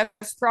about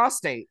Jeff's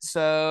prostate.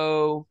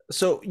 So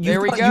So There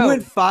we you go.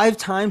 went 5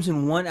 times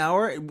in 1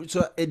 hour.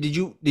 So did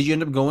you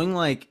end up going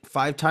like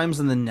 5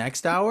 times in the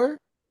next hour?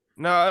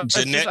 No, it's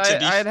Jeanette, just, to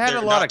be I had had they're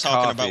a lot not of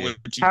talking coffee. about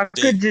what you How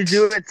think. could you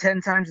do it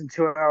 10 times in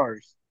 2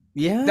 hours?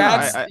 Yeah.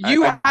 that's I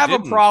you have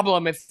didn't. a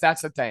problem if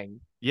that's a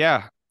thing.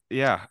 Yeah.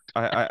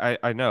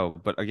 I know,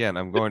 but again,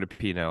 I'm going to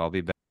pee now. I'll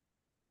be back.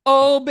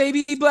 Oh,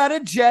 baby bladder,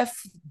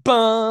 Jeff.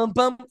 Bum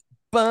bum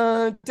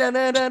bum. Dun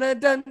dun dun dun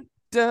dun.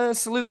 Dun.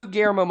 Salute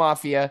Guillermo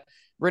Mafia.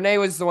 Renee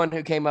was the one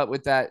who came up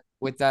with that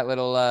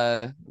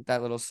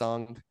little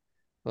song,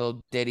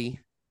 little ditty.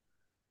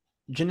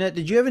 Jeanette,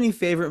 did you have any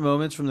favorite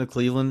moments from the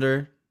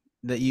Clevelander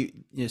that you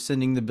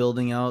sending the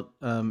building out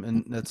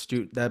and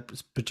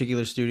that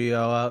particular studio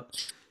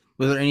out?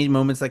 Were there any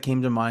moments that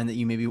came to mind that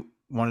you maybe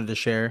wanted to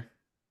share?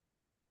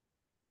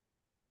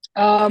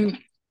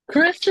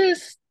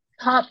 Chris's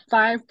top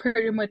 5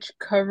 pretty much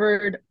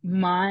covered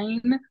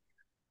mine.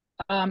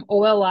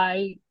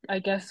 OLI, I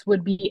guess,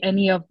 would be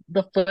any of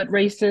the foot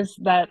races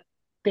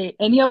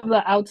any of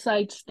the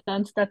outside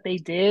stunts that they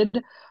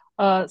did.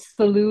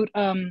 Salute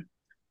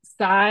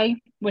Cy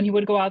when he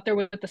would go out there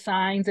with the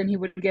signs and he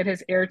would get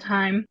his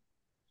airtime.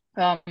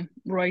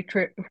 Roy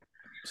Tripp. I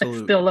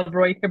Salute. still love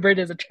Roy Hibbert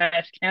as a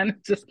trash can.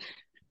 It's just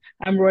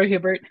I'm Roy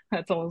Hibbert.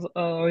 That's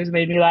always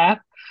made me laugh.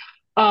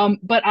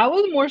 But I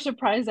was more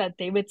surprised that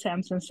David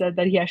Sampson said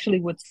that he actually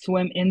would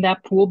swim in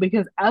that pool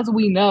because, as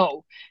we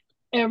know,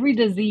 every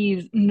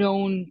disease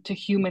known to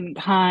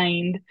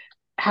humankind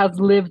has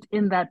lived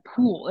in that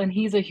pool, and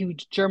he's a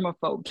huge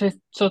germaphobe.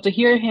 So to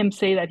hear him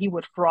say that he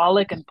would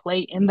frolic and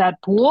play in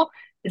that pool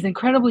is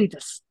incredibly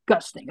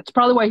disgusting. It's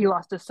probably why he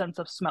lost his sense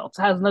of smell.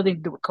 It has nothing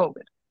to do with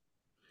COVID.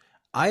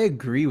 I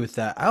agree with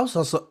that. I was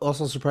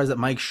also surprised that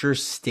Mike Schur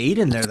stayed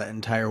in there that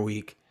entire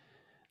week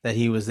that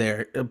he was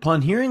there.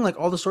 Upon hearing like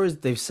all the stories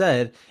that they've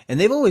said, and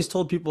they've always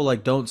told people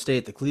like don't stay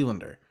at the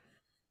Clevelander.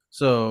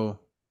 So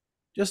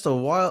just a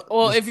while.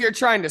 Well, if you're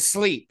trying to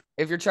sleep,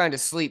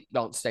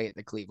 don't stay at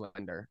the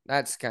Clevelander.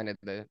 That's kind of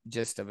the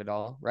gist of it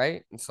all,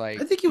 right? It's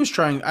like I think he was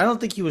trying. I don't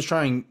think he was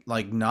trying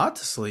like not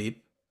to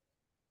sleep.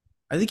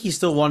 I think he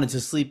still wanted to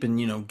sleep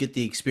and get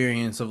the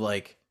experience of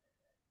like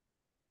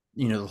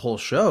the whole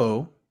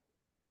show.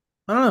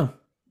 I don't know.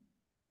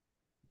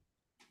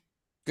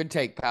 Good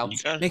take, pal. You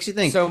got Makes you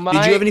think. So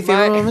Did you have any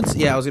favorite my moments?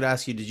 Yeah, I was gonna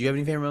ask you. Did you have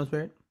any favorite moments,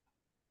 Barrett?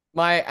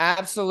 my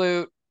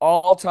absolute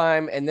all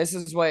time, and this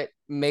is what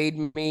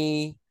made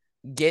me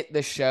get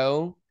the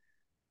show,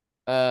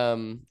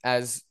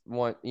 as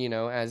one,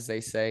 as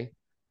they say,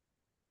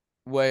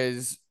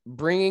 was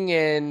bringing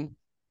in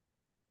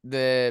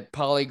the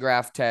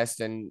polygraph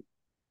test and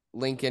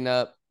linking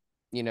up,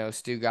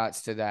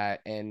 Stugatz to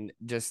that, and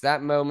just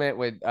that moment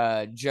with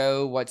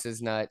Joe, what's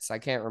his nuts? I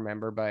can't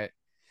remember, but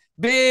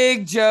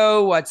Big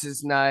Joe, what's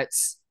his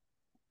nuts?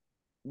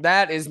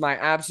 That is my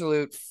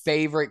absolute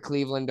favorite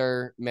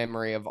Clevelander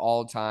memory of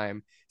all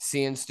time.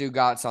 Seeing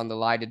Stugatz on the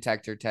lie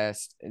detector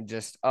test and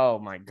just, oh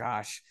my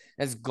gosh,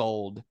 that's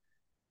gold.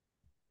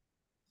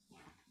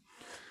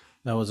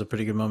 That was a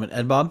pretty good moment.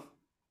 Ed Bob?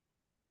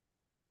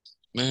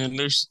 Man,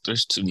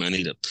 there's too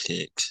many to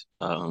pick.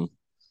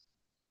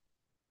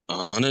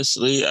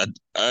 Honestly,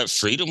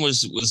 Freedom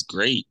was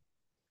great.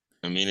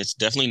 I mean, it's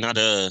definitely not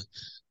a.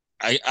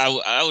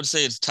 I would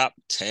say it's top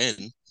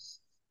 10,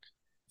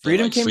 but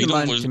Freedom like came to Freedom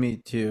mind to me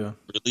too.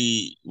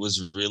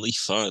 was really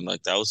fun.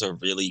 Like that was a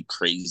really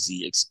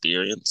crazy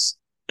experience,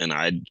 and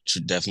I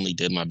definitely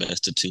did my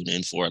best to tune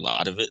in for a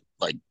lot of it,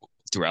 like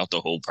throughout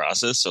the whole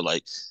process. So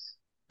like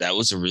that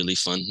was a really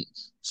fun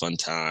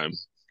time.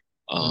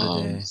 What a Um,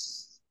 day.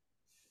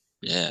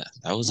 yeah,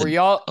 that was Were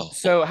y'all, a whole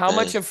so how day.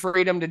 much of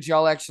Freedom did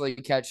y'all actually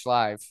catch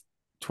live?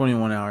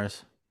 21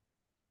 hours.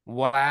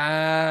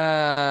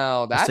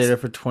 Wow, I stayed that's there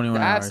for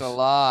 21 that's a hours.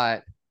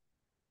 lot.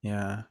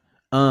 Yeah.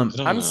 I don't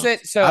I'm know.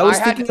 sit so I I was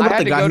had thinking I about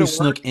had the to guy go who to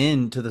snuck work.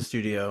 into the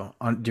studio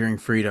on during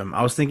Freedom.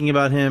 I was thinking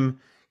about him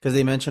because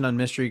they mentioned on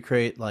Mystery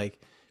Crate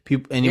like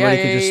people Yeah, anybody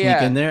yeah, could just yeah,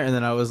 sneak in yeah. there, and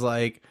then I was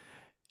like,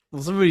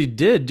 well, somebody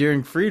did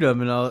during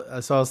Freedom,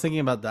 and so I was thinking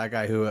about that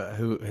guy who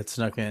had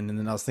snuck in, and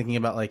then I was thinking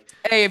about like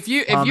Hey, if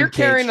Tom you're and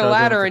Kate carrying a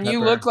struggling with ladder the and you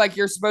look pepper. like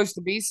you're supposed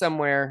to be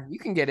somewhere, you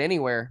can get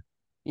anywhere.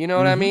 You know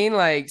what I Mm-hmm. mean?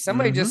 Like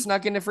somebody Mm-hmm. just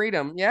snuck into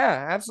Freedom.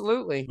 Yeah,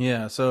 absolutely.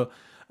 Yeah. So,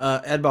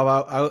 Ed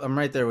Bob, I'm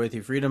right there with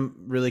you. Freedom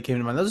really came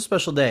to mind. That was a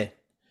special day.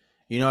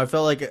 I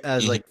felt like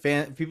as Mhm.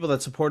 like people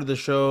that supported the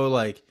show,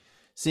 like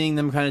seeing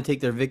them kind of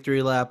take their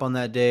victory lap on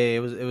that day, it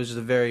was just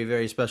a very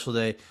very special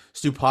day.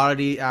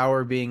 Stupidity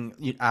hour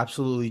being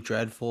absolutely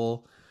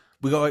dreadful.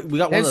 We got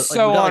one of It's the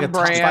like we so got like a on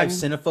top five brand.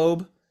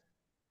 cinephobe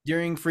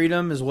during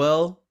Freedom as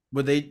well,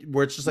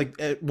 where it's just like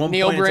at one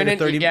Neil point it's like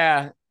Brennan.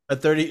 Yeah, a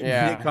 30-minute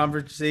yeah.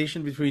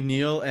 conversation between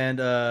Neil and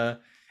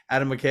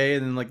Adam McKay,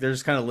 and then like they're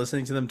just kind of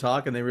listening to them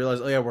talk, and they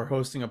realize, oh yeah, we're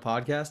hosting a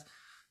podcast.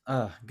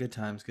 Good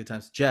times, good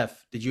times.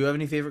 Jeff, did you have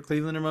any favorite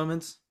Clevelander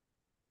moments?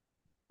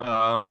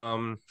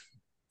 Um,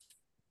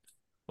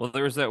 well,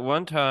 there was that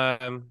one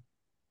time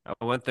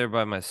I went there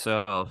by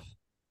myself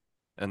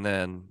and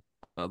then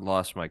I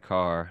lost my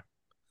car.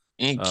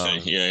 Okay, Um,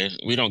 yeah,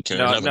 we don't care.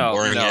 no, Another no,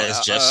 boring no,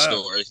 ass Jeff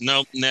story.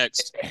 Nope,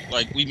 next.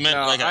 Like we no.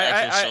 meant like an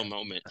actual show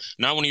moment,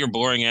 not one of your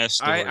boring ass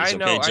stories. Okay, I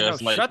know.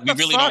 Jeff. Like Shut we the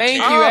really don't fuck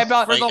Thank you, care. Ed.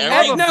 up for the Like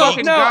love of No,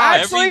 fucking no, God.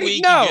 every actually,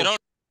 week you get no. on.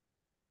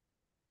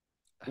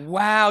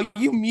 Wow,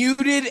 you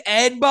muted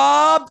Ed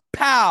Bob,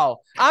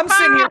 pal. I'm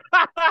sitting here.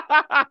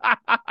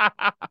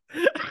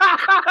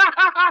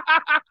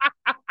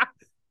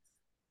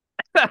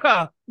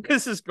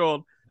 This is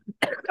gold.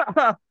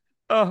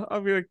 Oh,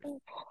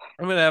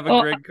 I'm gonna have a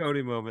Oh, Greg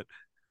Cody moment.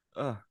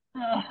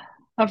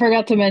 I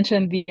forgot to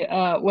mention the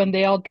when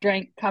they all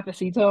drank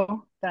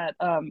cafecito, that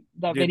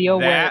Did video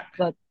where that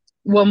the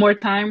one more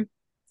time.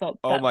 So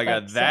Oh that my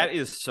God, that's that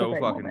is a so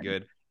great fucking moment.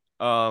 good.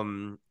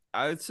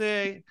 I would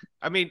say,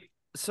 I mean,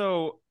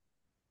 so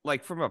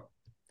like from a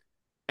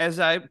as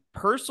I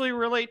personally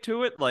relate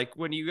to it, like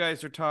when you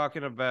guys are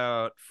talking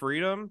about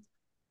freedom,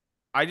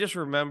 I just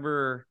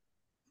remember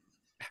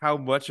how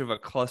much of a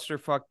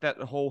clusterfuck that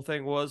whole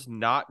thing was,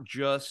 not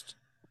just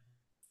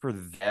for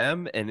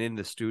them and in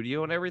the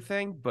studio and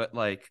everything, but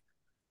like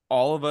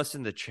all of us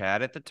in the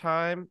chat at the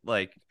time,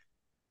 like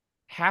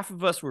half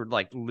of us were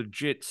like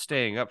legit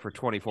staying up for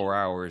 24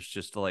 hours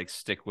just to like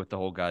stick with the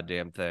whole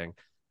goddamn thing.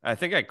 I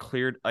think I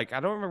cleared, like, I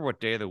don't remember what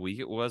day of the week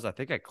it was. I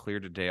think I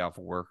cleared a day off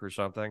of work or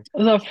something.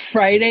 The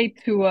Friday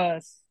to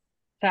a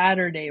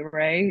Saturday,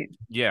 right?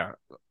 Yeah.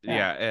 Yeah.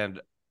 Yeah.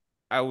 And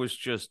I was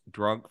just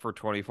drunk for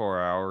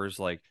 24 hours,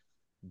 like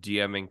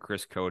DMing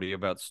Chris Cody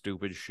about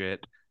stupid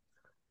shit.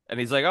 And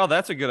he's like, oh,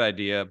 that's a good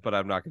idea, but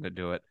I'm not going to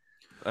do it.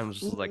 I'm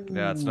just like,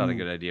 no, it's not a Ooh.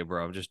 good idea,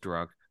 bro. I'm just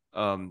drunk.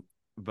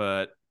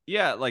 But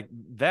yeah, like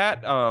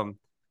that.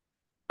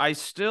 I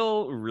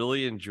still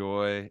really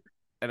enjoy,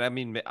 and I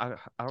mean, I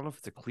don't know if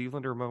it's a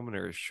Clevelander moment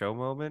or a show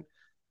moment.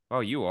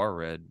 Oh, you are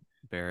red,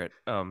 Barrett.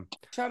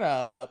 Shut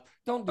up.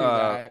 Don't do Uh,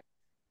 that.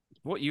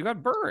 what you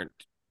got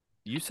burnt?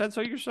 You said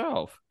so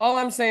yourself. All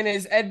I'm saying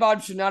is Ed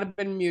Bob should not have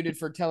been muted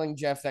for telling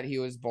Jeff that he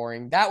was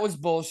boring. That was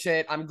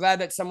bullshit. I'm glad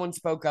that someone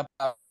spoke up.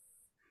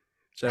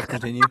 Jeff,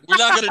 continue. We're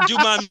not gonna do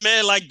my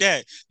man like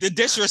that. The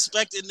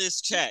disrespect in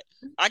this chat.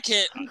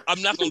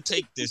 I'm not gonna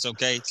take this,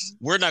 okay?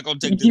 We're not gonna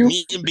take this.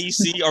 Me and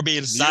BC are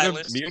being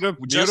silenced.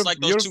 Just like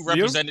those two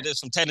representatives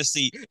from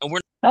Tennessee. And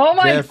we're Oh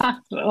my Jeff. god.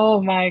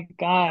 Oh my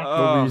god.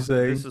 What were you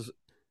saying? This is,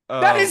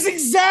 That is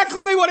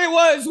exactly what it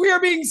was. We are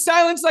being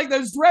silenced like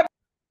those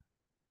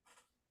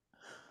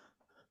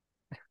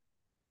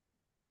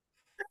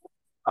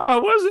I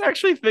was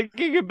actually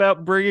thinking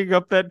about bringing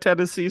up that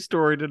Tennessee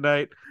story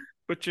tonight,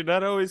 but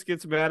Jeanette always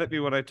gets mad at me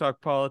when I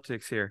talk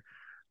politics here.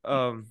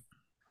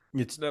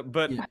 It's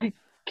But I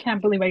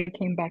can't believe I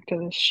came back to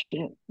this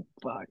shit.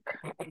 Fuck.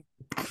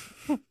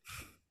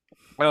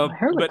 My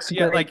hair looks but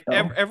yeah, great, like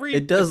though. every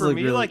it does for look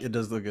me, really, like it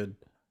does look good.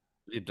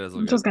 it does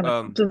I'm look just good.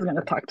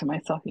 gonna talk to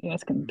myself. You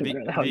guys can do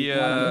whatever the hell you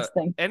want on this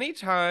thing.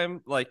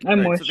 Anytime, like I all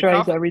right, so the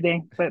moisturize every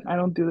day, but I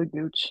don't do the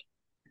gooch.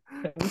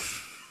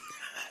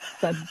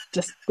 That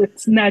just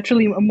it's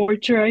naturally a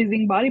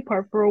moisturizing body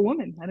part for a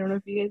woman. I don't know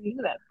if you guys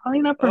knew that.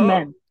 Probably not for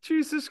men.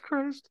 Jesus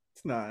Christ.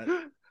 It's not.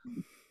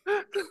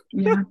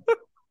 Yeah.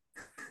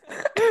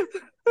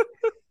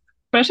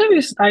 Especially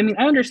if you, I mean,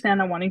 I understand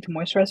not wanting to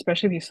moisturize,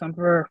 especially if you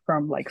suffer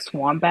from like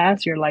swan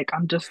baths. You're like,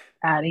 I'm just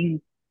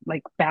adding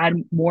like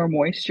more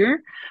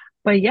moisture.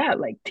 But yeah,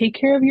 like take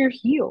care of your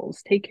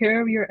heels, take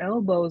care of your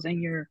elbows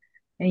and your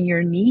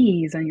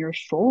knees and your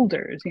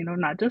shoulders,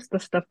 not just the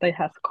stuff that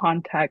has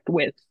contact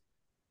with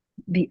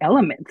the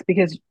elements,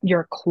 because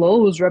your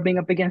clothes rubbing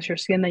up against your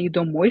skin that you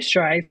don't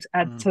moisturize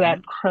add to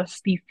that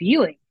crusty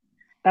feeling.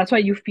 That's why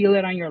you feel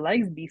it on your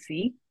legs,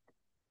 BC.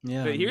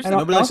 Yeah. But here's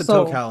Nobody likes a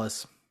toe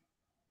callus.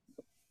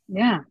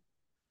 Yeah.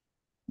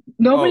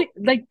 Nobody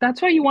like that's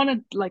why you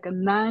want like a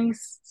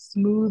nice,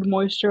 smooth,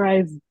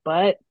 moisturized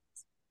butt.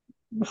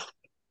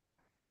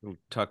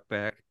 Tuck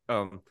back.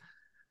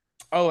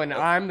 and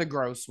I'm the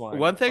gross one.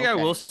 One thing I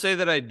will say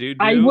that I do.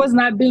 I was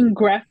not being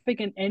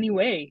graphic in any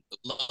way.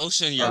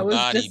 Lotion your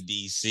body,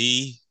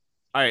 BC.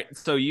 All right,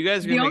 so you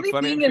guys are the gonna only make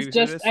fun thing of is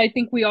just I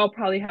think we all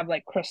probably have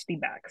like crusty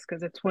backs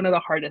because it's one of the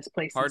hardest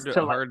places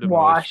to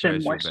wash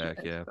and moisturize. Your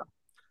back, yeah. So.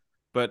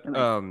 But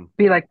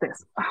be like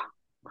this.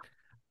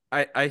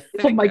 I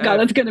think. Oh my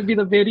god, that's gonna be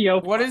the video.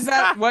 What is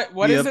that?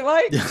 What is it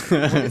like?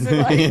 What is it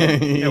like?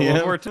 Yeah,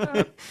 one more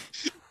time.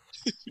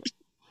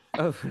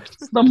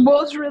 It's the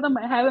most rhythm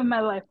I have in my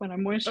life when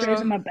I'm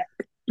moisturizing my back.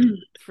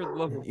 For the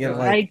love of Yeah, God.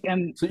 like,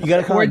 so you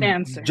gotta kind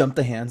of jump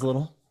the hands a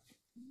little.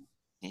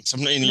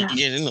 Sometimes you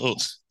get in a little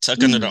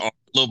tuck under the arm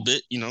a little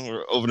bit,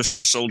 or over the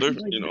shoulder,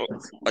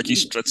 like you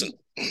stretching.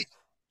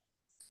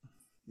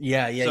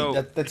 Yeah, So-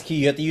 that's key.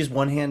 You have to use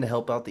one hand to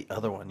help out the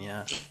other one.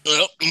 Yeah.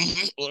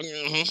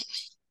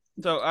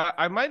 So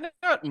I might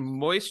not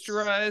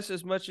moisturize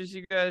as much as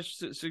you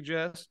guys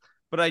suggest,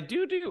 but I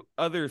do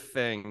other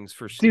things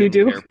for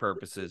skincare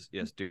purposes.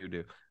 Yes,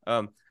 do.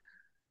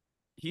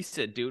 He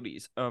said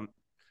duties.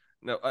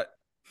 No,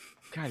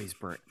 God, he's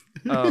burnt.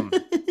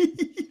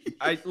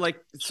 I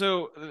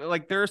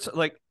there's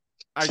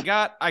I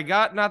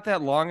got not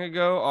that long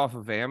ago off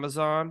of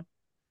Amazon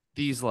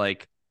these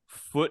like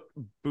foot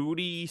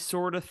booty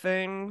sort of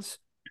things.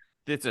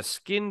 That's a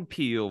skin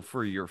peel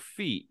for your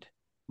feet.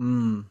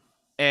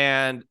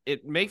 And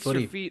it makes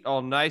your feet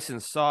all nice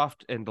and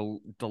soft and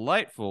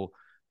delightful.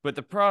 But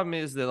the problem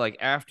is that like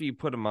after you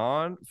put them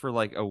on for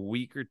like a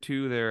week or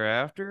two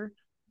thereafter,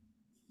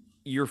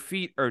 your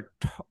feet are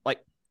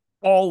like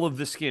all of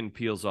the skin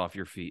peels off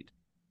your feet.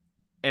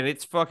 And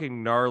it's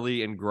fucking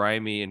gnarly and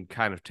grimy and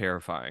kind of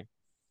terrifying.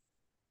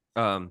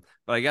 But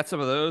I got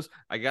some of those.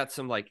 I got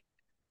some like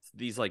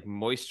these like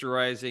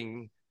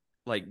moisturizing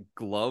like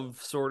glove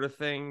sort of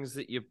things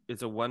that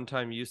it's a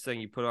one-time use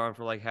thing you put on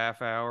for like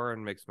half hour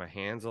and makes my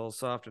hands all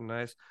soft and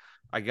nice.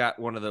 I got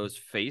one of those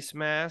face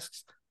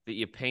masks that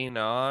you paint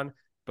on,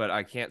 but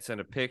I can't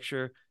send a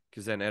picture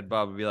because then Ed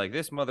Bob would be like,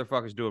 this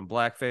motherfucker's doing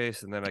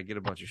blackface, and then I get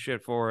a bunch of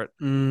shit for it.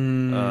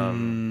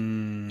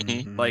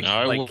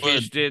 Like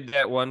Kish did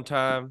that one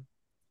time.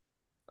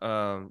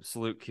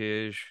 Salute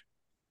Kish.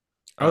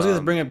 I was going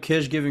to bring up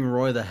Kish giving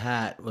Roy the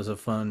hat was a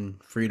fun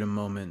freedom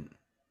moment.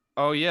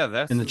 Oh yeah,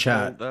 that's in the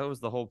chat. That was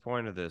the whole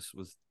point of this.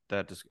 Was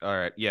that just all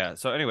right? Yeah.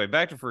 So anyway,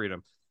 back to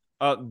freedom.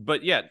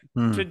 But yeah,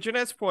 to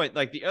Jeanette's point,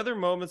 like the other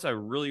moments I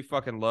really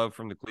fucking love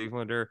from the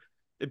Clevelander,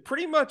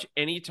 pretty much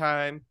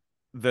anytime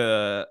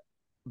the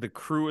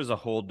crew as a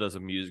whole does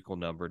a musical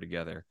number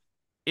together,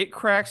 it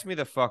cracks me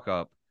the fuck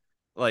up.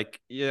 Like,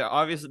 yeah,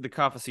 obviously the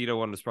Cafecito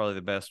one was probably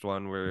the best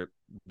one, where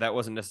that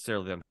wasn't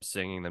necessarily them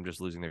singing, them just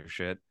losing their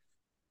shit.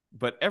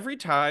 But every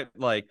time,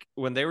 like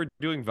when they were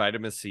doing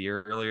Vitamin C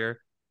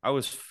earlier, I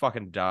was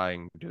fucking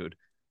dying, dude.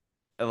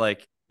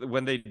 Like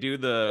when they do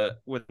the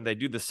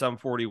Sum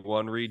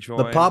 41 rejoin.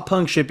 The pop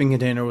punk shipping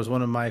container was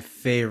one of my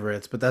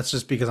favorites, but that's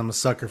just because I'm a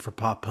sucker for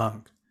pop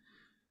punk.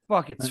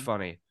 Fuck, it's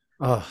funny.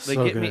 Oh, they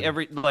so get good. me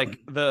every like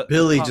the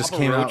Billy the just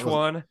Papa came Roach out with...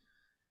 one.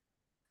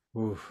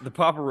 Oof. The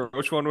Papa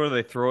Roach one where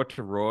they throw it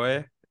to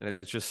Roy and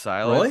it's just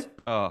silence. Roy?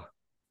 Oh,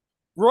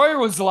 Roy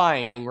was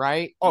lying,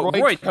 right? Oh,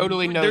 Roy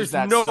totally knows there's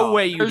that no song.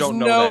 way you There's don't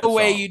know no that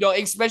way song. you don't,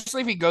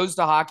 especially if he goes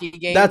to hockey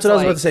games. That's what I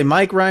was about like- to say.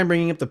 Mike Ryan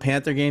bringing up the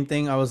Panther game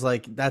thing. I was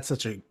like, that's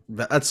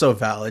so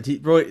valid.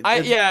 Roy, we're not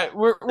out much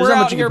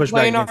you can here push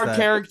back playing our against that.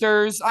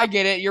 characters. I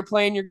get it. You're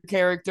playing your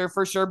character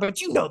for sure, but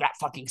you know that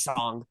fucking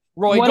song.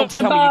 Roy, What don't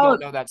tell me you about- don't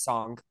know that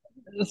song.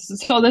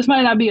 So this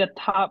might not be a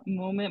top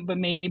moment, but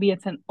maybe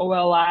it's an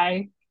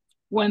OLI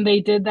when they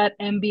did that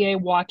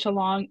NBA watch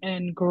along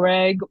and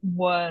Greg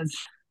was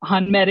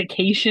on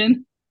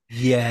medication and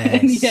he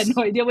had Yes.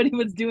 no idea what he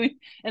was doing.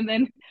 And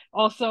then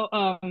also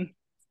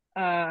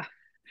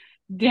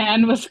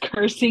Dan was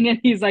cursing and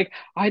he's like,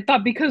 I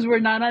thought because we're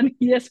not on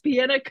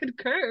ESPN I could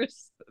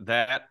curse.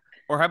 That,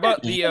 or how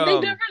about the And they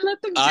never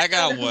let them I get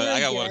that got one. ever I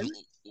got one. again.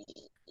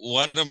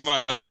 One of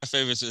my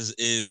favorites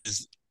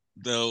is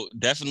though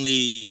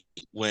definitely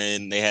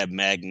when they had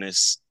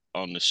Magnus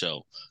on the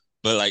show,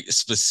 but like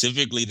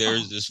specifically,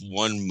 there's this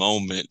one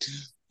moment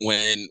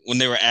when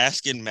they were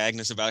asking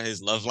Magnus about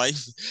his love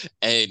life,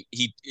 and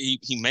he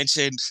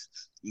mentioned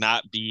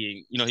not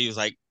being, he was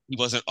like he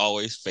wasn't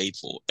always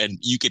faithful, and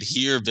you could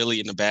hear Billy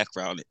in the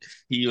background.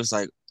 He was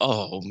like,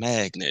 "Oh,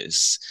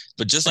 Magnus,"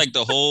 but just like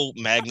the whole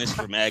Magnus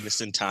for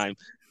Magnuson time,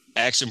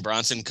 Action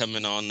Bronson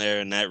coming on there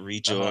and that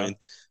rejoin,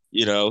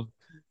 you know.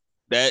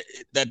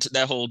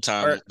 That whole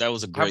time, Or that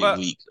was a how great about-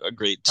 week, a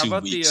great How 2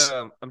 about weeks.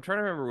 I'm trying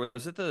to remember,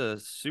 was it the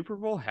Super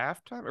Bowl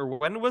halftime, or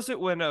when was it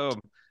when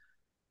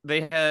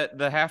they had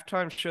the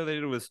halftime show they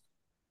did was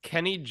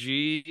Kenny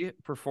G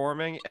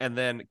performing and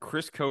then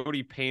Chris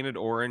Cody painted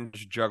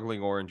orange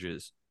juggling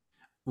oranges.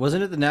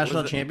 Wasn't it the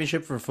national it?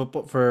 championship for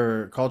football,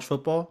 for college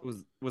football?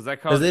 Was that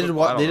Because college they did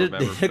football? I don't they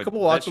remember, had a but couple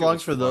that watch shit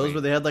was alongs for those funny.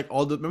 where they had like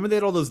remember they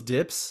had all those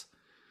dips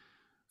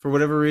for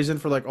whatever reason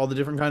for like all the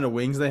different kind of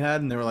wings they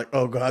had, and they were like,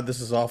 oh god,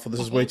 this is awful. This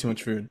is way too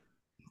much food.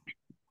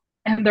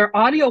 And their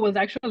audio was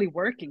actually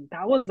working.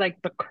 That was like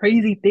the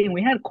crazy thing.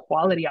 We had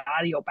quality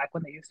audio back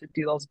when they used to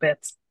do those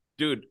bits.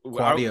 Dude,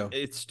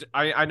 Quadio.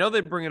 I know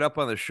they bring it up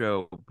on the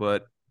show,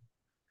 but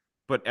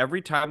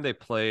every time they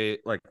play,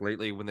 like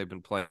lately when they've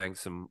been playing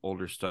some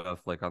older stuff,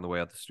 like on the way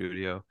out the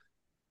studio,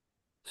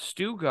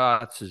 Stu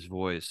Gotz's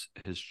voice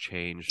has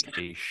changed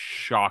a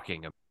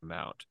shocking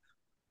amount,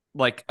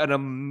 like an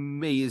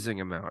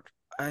amazing amount.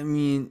 I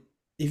mean,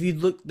 if you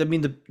look, I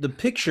mean the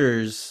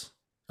pictures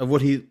of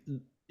what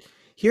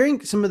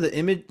hearing some of the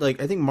image,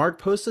 like I think Mark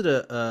posted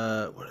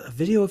a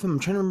video of him. I'm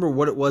trying to remember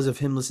what it was of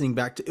him listening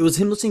back to. It was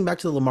him listening back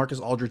to the LaMarcus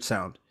Aldridge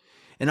sound,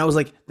 and I was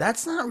like,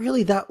 that's not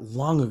really that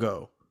long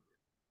ago.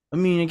 I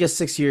mean, I guess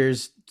 6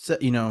 years,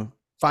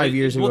 5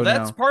 years ago. Well,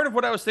 that's now. part of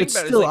what I was thinking But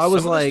about. still, Is like I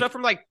was some of the like, stuff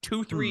from like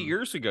 2-3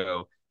 years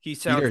ago. He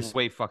sounds Heaters.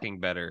 way fucking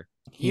better.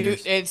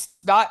 Heaters. It's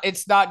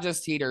not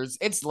just heaters.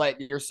 It's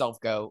let yourself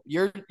go.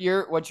 You're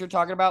what you're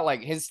talking about,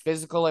 like his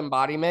physical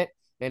embodiment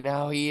and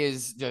how he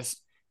is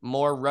just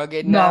more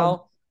rugged No.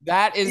 now.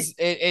 That is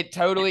it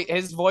totally,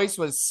 his voice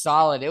was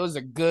solid. It was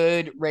a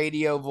good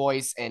radio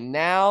voice, and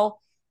now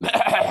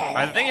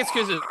I think it's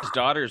because his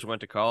daughters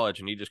went to college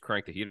and he just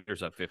cranked the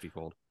heaters up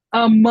 50-fold.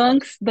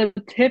 Amongst the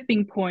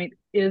tipping point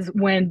is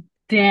when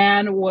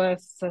Dan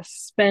was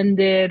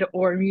suspended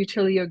or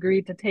mutually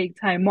agreed to take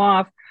time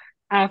off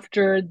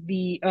after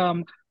the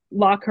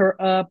lock her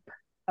up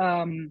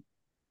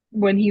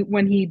when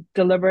he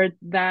delivered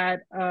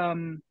that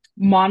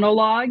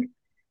monologue,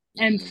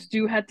 and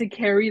Stu had to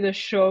carry the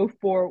show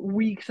for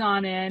weeks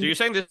on end. So you're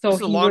saying this So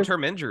is a he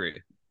long-term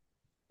injury?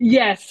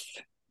 Yes.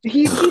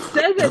 He says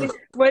it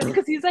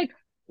because he's like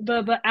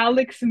the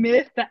Alex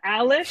Smith, the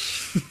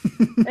Alice,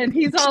 and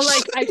he's all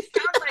like, I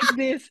sound like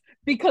this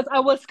because I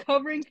was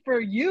covering for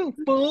you,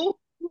 fool.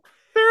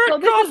 They're So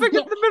this is coughing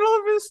in the middle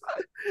of his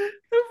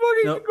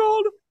fucking Nope.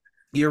 gold.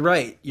 You're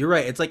right.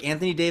 It's like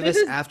Anthony Davis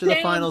This is after the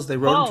Dan's finals. They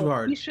rode him too fault.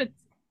 hard.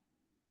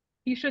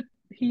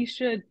 He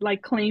should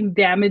like claim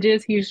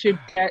damages. He should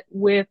get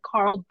with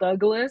Carl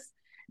Douglas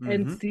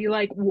and Mhm. see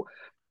like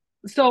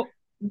so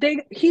they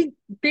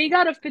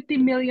got a $50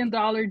 million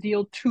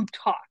deal to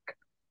talk.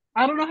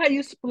 I don't know how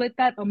you split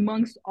that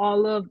amongst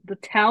all of the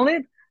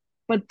talent,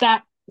 but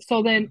that's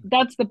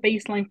the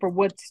baseline for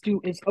what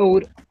Stu is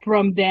owed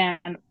from Dan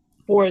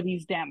for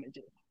these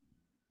damages,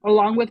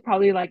 along with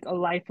probably like a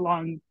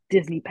lifelong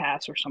Disney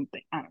pass or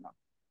something. I don't know.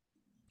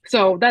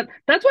 So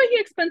that's why he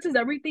expenses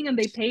everything and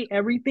they pay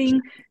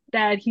everything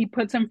that he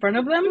puts in front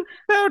of them.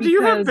 Now, do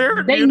you have Because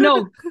Barrett they muted?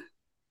 know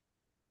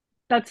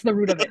that's the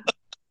root of it.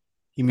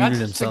 He muted that's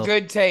himself. a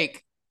good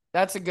take.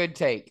 That's a good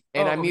take.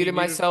 And Oh, I he muted muted-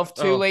 myself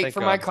too oh, late thank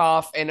for my God.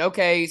 cough. And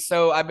okay,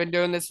 so I've been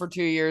doing this for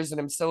 2 years and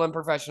I'm still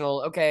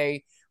unprofessional.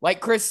 Okay. Like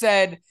Chris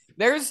said,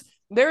 there's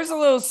a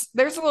little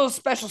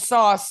special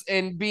sauce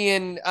in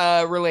being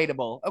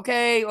relatable.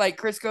 Okay. Like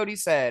Chris Cody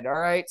said. All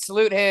right.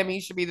 Salute him. He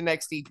should be the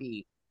next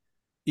DP.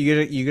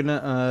 You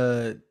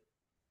gonna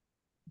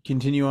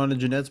continue on to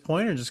Jeanette's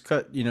point or just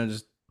cut?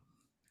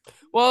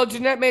 Well,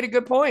 Jeanette made a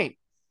good point.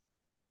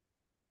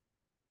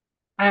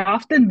 I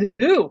often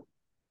do.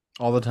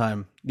 All the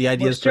time. The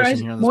ideas person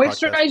here on this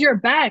Moisturize podcast. your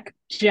back,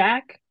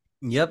 Jack.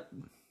 Yep.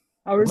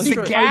 I'll What's repeat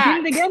the it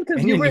gap? again because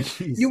And you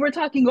your were knees.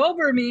 talking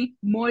over me.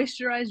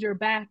 Moisturize your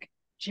back,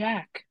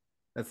 Jack.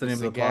 That's the name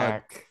of the pod.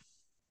 Zagak.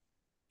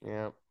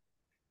 Yeah.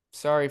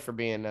 Sorry for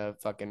being a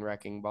fucking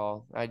wrecking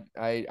ball. I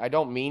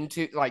don't mean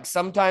to. Like,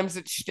 sometimes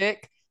it's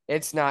shtick.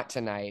 It's not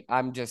tonight.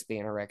 I'm just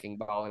being a wrecking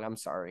ball, and I'm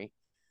sorry.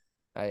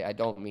 I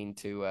don't mean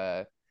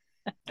to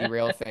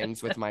derail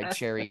things with my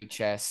cherry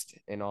chest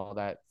and all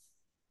that.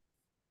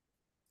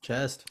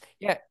 Chest.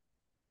 Yeah.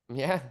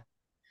 Yeah.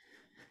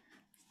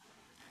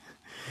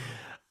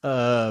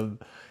 Yeah.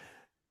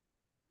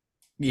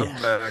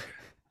 I'm back.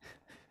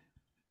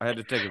 I had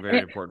to take a very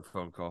important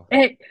phone call.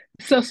 Hey,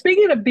 so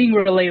speaking of being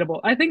relatable,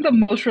 I think the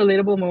most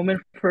relatable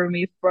moment for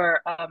me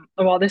of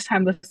all this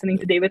time listening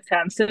to David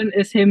Sampson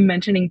is him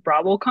mentioning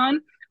BravoCon,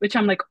 which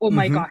I'm like, oh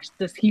my Mhm. gosh,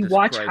 does he Jesus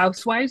watch Christ.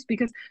 Housewives?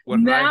 Because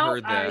When I now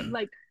heard that,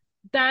 like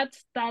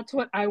that's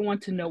what I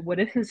want to know. What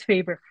is his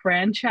favorite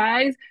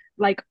franchise?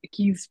 Like,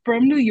 he's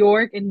from New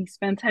York and he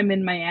spent time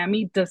in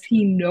Miami. Does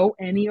he know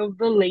any of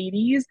the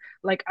ladies?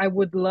 Like, I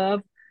would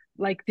love,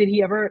 like, did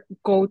he ever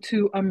go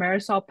to a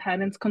Marisol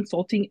Patton's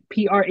consulting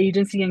PR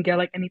agency and get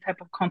like any type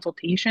of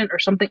consultation or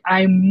something?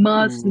 I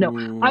must know.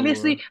 Ooh.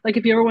 Obviously, like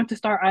if you ever went to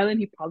Star Island,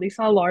 he probably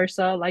saw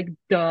Larsa, like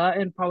duh,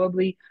 and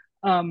probably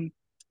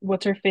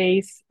what's her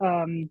face?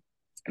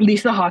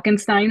 Lisa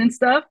Hawkenstein and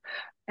stuff.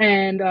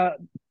 And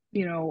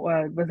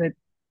was it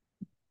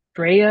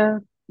Drea,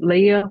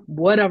 Leia,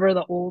 whatever,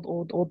 the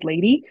old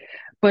lady.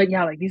 But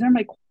yeah, like these are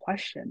my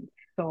questions.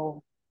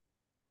 So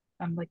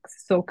I'm like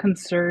so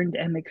concerned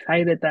and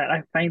excited that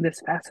I find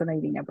this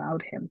fascinating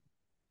about him.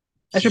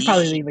 I should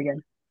probably leave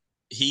again.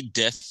 He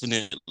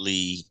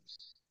definitely,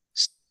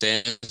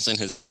 Stanson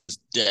has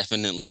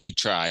definitely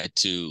tried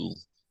to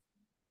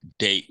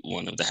date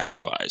one of the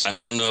housewives. I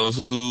don't know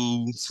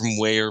who, from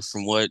where,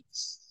 from what,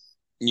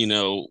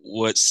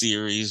 what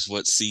series,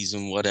 what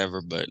season,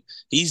 whatever, but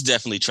he's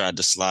definitely tried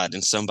to slide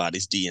in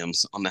somebody's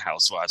DMs on the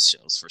Housewives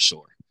shows for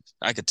sure.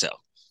 I could tell.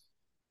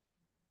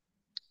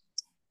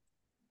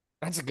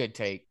 That's a good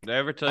take. did I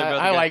ever tell you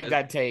about? I like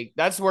that take.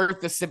 That's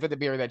worth the sip of the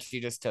beer that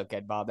you just took,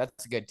 Ed Bob.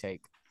 That's a good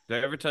take.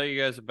 Did I ever tell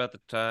you guys about the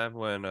time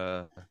when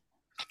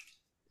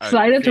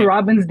Slide into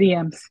Robin's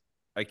DMs.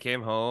 I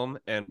came home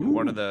and Ooh.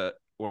 one of the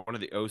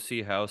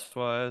OC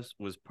housewives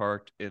was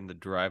parked in the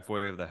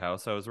driveway of the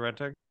house I was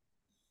renting?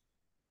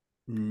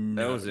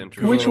 No. That was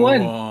interesting. Which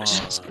one?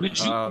 Could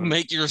you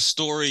make your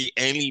story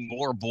any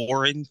more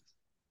boring?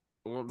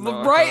 Well,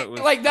 no, Right?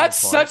 Like that's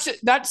such a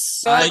good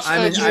story.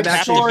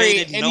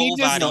 Captivated And he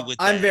just nobody with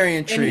I'm that. very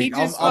and he intrigued.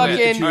 just I'll make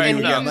the fucking two of you and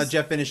again. he Let just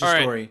Jeff finish his All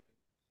right. story.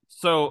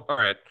 So, all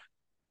right.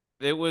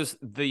 It was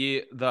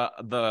the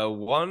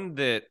one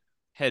that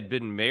had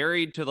been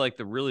married to like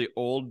the really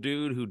old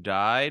dude who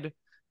died,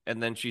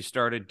 and then she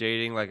started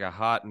dating like a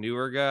hot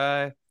newer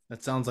guy.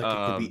 That sounds like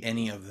it could be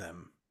any of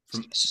them.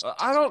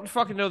 I don't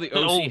fucking know the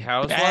OC So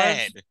housewives.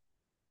 bad.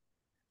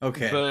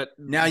 Okay. But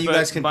now you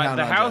guys can pound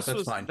the on house Jeff.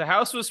 That's fine. The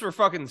house was for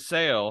fucking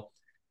sale,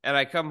 and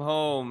I come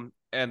home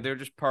and they're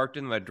just parked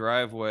in my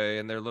driveway,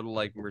 and their little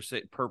like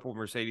purple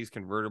Mercedes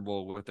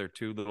convertible with their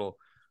two little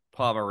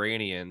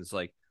Pomeranians,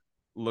 like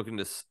looking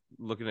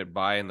at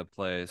buying the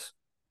place.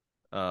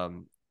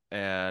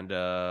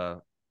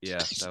 Yeah,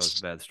 that was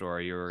a bad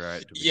story. You were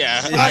right.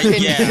 Yeah.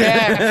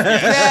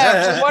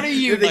 Jeff, what are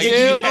you Did they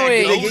get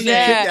doing? you kicked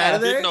out I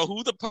of there? didn't know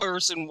who the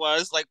person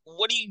was. Like,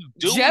 what are you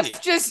doing?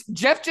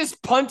 Jeff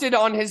just punted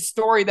on his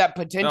story that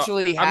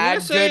potentially had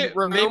good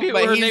room,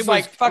 but he's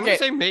like, fuck it.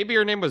 Say maybe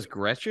her name was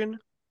Gretchen.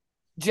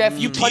 Jeff,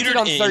 you punted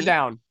on third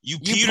down. You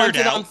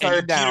punted out on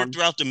third down. petered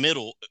throughout the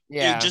middle.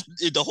 Yeah.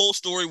 The whole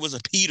story was a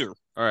peter.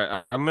 All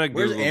right, I'm gonna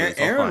Where's Google Aaron? this.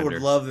 I'll Aaron find would her.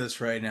 love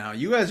this right now.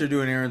 You guys are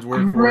doing Aaron's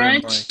work for him.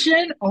 Like,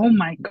 Gretchen? Oh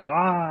my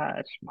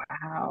gosh.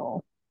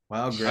 Wow.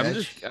 wow,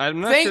 Gretch. I'm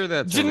not sure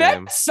that's her name.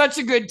 Jeanette's such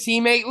a good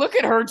teamate. Look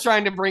at her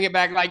trying to bring it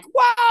back. Like,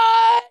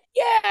 what?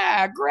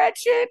 Yeah,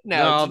 Gretchen.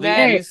 No,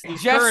 Jeanette.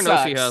 These Jeff current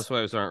OC sucks.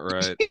 housewives aren't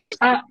right.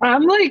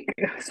 I'm like,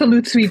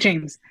 salute Sweet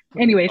James.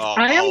 Anyways,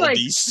 I am like,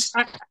 These.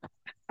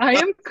 I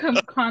am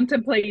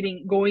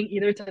contemplating going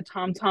either to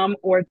Tom Tom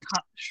or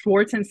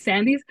Schwartz and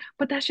Sandy's,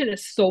 but that shit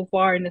is so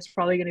far and it's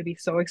probably going to be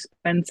so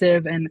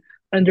expensive and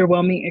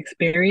underwhelming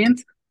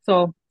experience.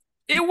 So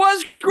It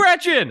was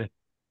Gretchen.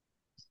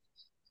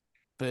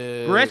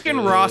 Gretchen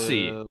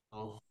Rossi.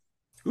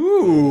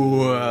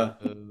 Ooh.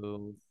 What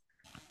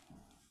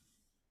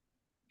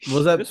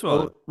was that? This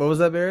one. What was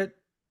that, Barrett?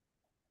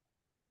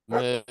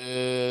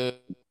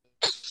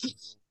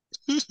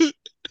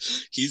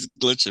 He's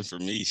glitching for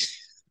me.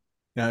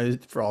 No,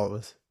 it's for all of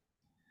us.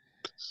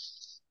 I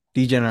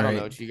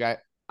Degenerate.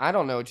 I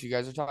don't know what you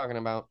guys are talking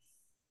about.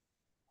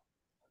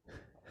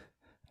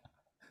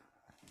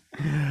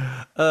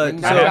 I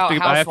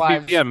have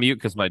to be on mute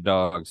because my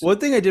dogs. One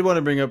thing I did want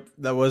to bring up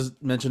that was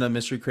mentioned on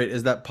Mystery Crate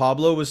is that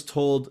Pablo was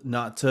told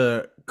not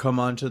to come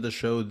onto the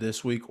show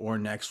this week or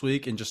next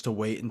week, and just to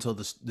wait until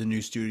the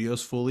new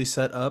studio's fully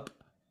set up.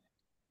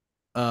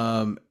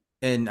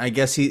 And I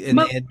guess they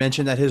had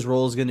mentioned that his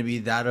role is going to be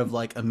that of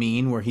like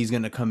Amin, where he's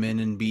going to come in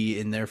and be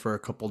in there for a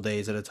couple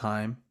days at a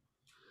time.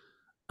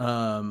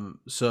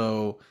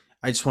 So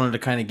I just wanted to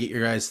kind of get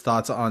your guys'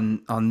 thoughts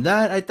on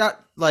that. I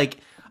thought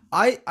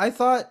I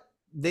thought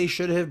they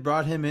should have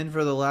brought him in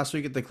for the last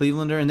week at the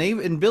Clevelander,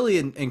 and Billy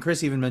and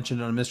Chris even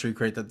mentioned on a mystery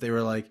crate that they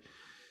were like,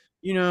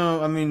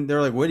 I mean, they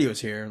were like, Woody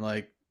was here,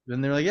 like, then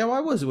they're like, yeah,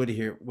 why was Woody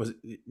here?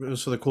 It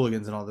was for the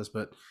Cooligans and all this,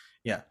 but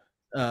yeah.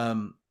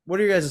 What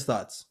are your guys'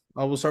 thoughts?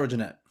 We'll start with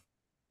Jeanette.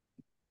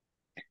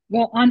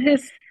 Well, on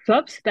his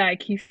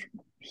Substack,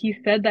 he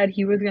said that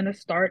he was going to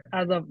start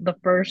as of the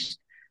first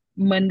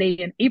Monday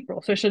in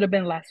April. So it should have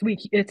been last week.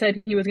 It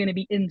said he was going to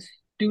be in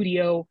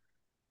studio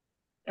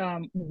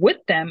with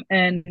them,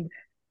 and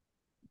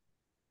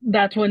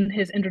that's when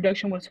his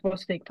introduction was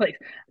supposed to take place.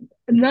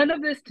 None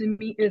of this to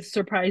me is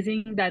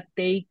surprising that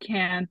they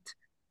can't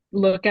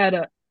look at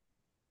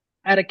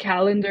a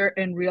calendar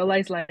and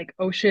realize like,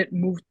 oh shit,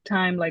 move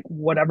time, like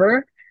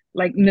whatever.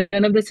 Like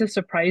none of this is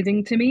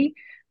surprising to me.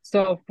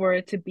 So for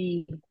it to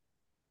be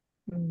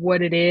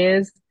what it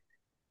is,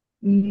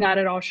 not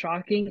at all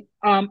shocking.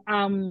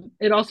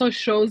 It also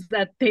shows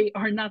that they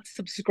are not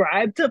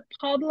subscribed to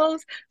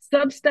Pablo's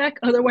Substack.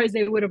 Otherwise,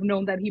 they would have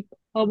known that he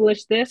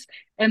published this,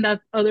 and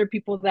that other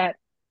people that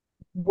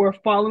were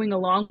following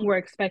along were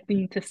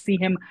expecting to see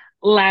him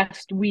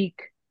last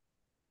week,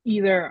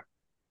 either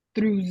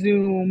through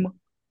Zoom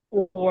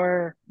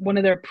or one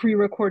of their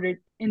pre-recorded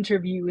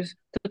interviews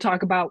to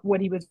talk about what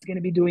he was going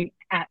to be doing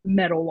at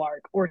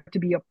Meadowlark or to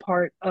be a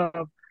part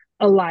of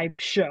a live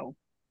show.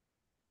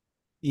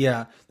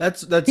 Yeah,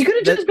 that's he could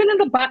have just been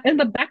in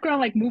the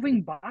background, like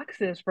moving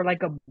boxes for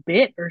like a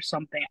bit or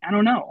something. I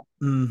don't know.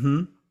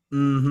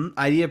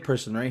 Idea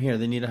person right here.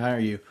 They need to hire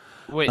you.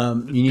 Wait,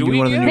 you need to be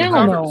one of the new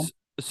hires.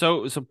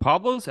 So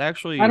Pablo's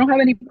actually. I don't have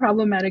any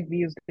problematic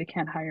views. They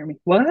can't hire me.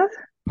 What?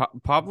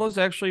 Pablo's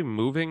actually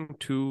moving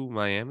to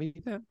Miami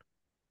then?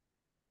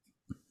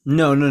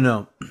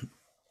 No.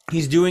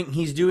 He's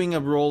doing a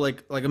role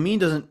like Amin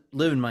doesn't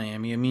live in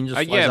Miami. Amin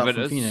just flies out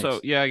from Phoenix. So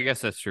yeah, I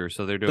guess that's true.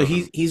 So they're doing.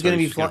 So he's going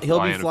to be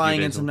he'll be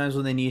flying in sometimes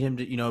when they need him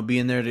to be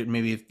in there to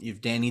maybe if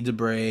Dan needs a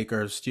break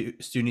or Stu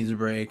needs a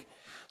break,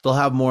 they'll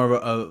have more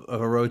of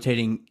a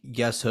rotating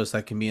guest host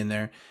that can be in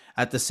there.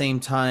 At the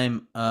same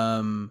time,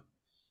 to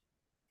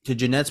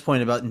Jeanette's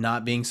point about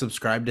not being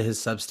subscribed to his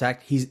Substack,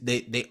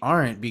 they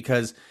aren't,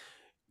 because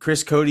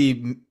Chris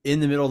Cody in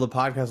the middle of the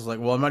podcast was like,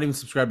 well, I'm not even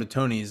subscribed to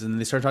Tony's. And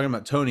they started talking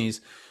about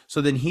Tony's.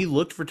 So then he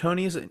looked for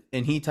Tony's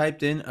and he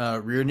typed in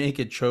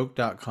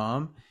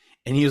rearnakedchoke.com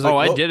and he was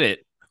like, I did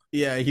it.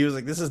 Yeah. He was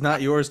like, this is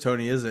not yours,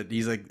 Tony, is it?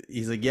 He's like,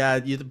 yeah,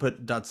 you have to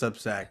put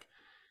 .substack.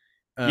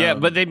 Yeah,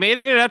 but they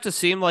made it out to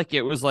seem like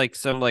it was like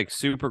some like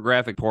super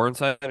graphic porn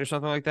site or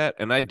something like that.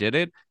 And I did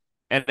it.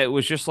 And it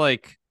was just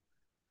like,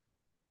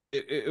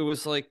 it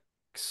was like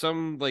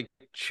some like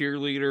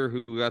cheerleader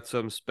who got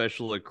some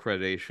special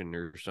accreditation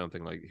or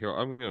something. Like, here,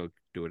 I'm gonna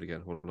do it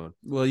again. Hold on.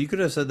 Well, you could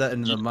have said that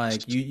into the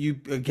mic. You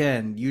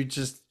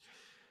just.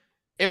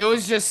 It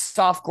was just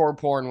softcore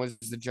porn was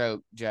the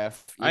joke,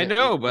 Jeff. I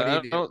know, but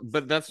I don't.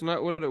 But that's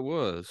not what it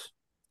was.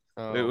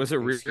 It was a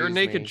rear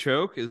naked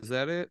choke. Is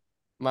that it?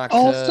 My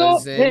cousin.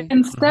 Also,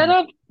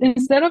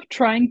 instead of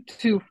trying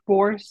to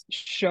force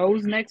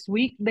shows next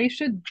week, they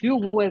should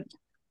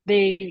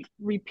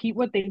repeat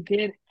what they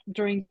did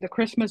during the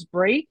Christmas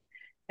break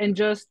and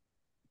just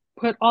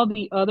put all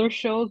the other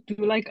shows, do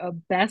like a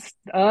best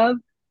of,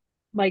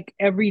 like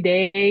every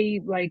day,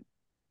 like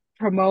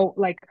promote,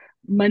 like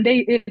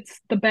Monday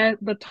it's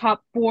the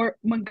top 4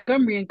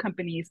 Montgomeryan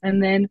companies,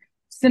 and then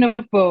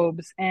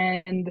Cinephobes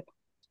and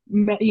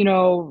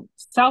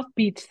South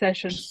Beach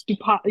sessions,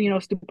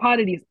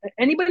 Stupidities.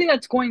 Anybody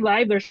that's going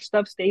live, their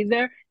stuff stays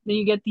there. Then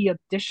you get the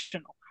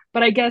additional.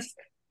 But I guess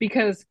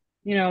because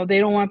they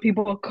don't want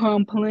people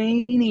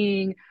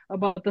complaining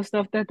about the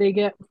stuff that they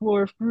get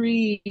for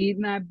free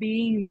not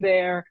being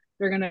there,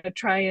 they're gonna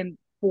try and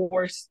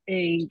force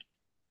they're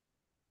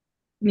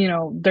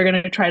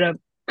gonna try to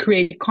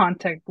create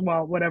content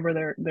while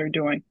whatever they're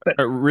doing. But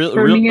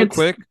real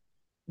quick.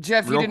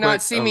 Jeff, you did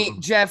not see me.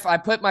 Jeff, I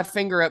put my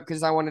finger up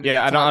because I wanted to.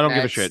 Yeah, I don't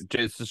give a shit.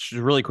 Just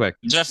really quick.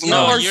 Jeff, you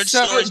are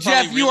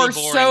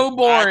so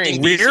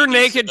boring.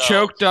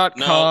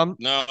 RearNakedChoke.com.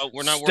 No,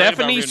 we're not.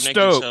 Stephanie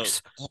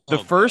Stokes, the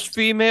first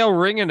female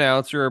ring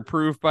announcer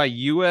approved by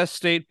U.S.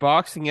 State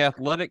Boxing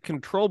Athletic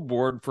Control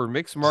Board for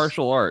Mixed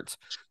Martial Arts.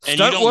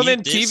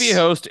 Stuntwoman, TV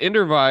host,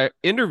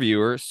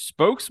 interviewer,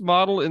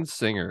 spokesmodel, and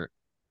singer.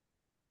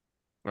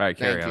 All right,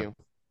 carry on.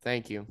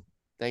 Thank you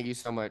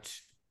so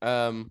much.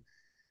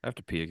 I have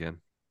to pee again.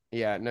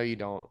 Yeah, no, you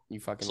don't. You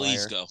fucking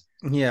Please liar.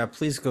 go. Yeah,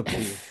 please go pee.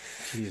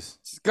 Jeez.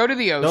 Just go to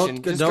the ocean.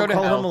 Don't go to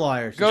call hell. him a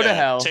liar. Go to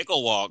hell. Take a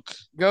walk.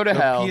 Go to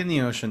hell. Pee in the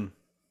ocean.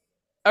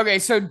 Okay,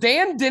 so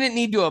Dan didn't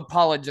need to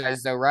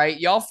apologize though, right?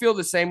 Y'all feel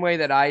the same way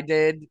that I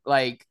did.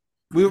 Like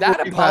we're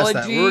that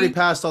apology. We're already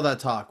past all that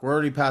talk. We're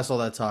already past all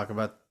that talk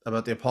about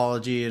the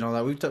apology and all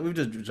that. We've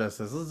just addressed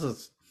this. Let's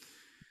just.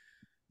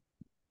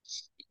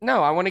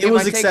 No, I want to get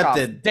my take off.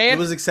 Dan, it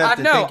was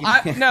accepted.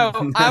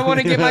 I want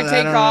to get my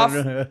take off.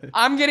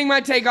 I'm getting my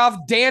take off.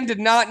 Dan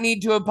did not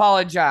need to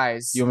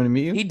apologize. You want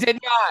me to mute you? He did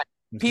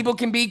not. People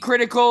can be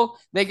critical.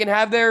 They can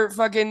have their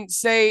fucking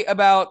say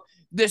about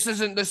this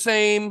isn't the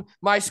same.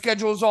 My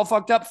schedule is all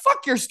fucked up.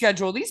 Fuck your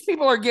schedule. These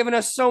people are giving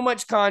us so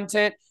much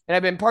content and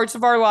have been parts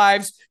of our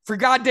lives for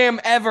goddamn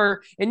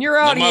ever. And you're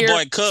out here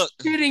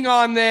shitting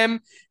on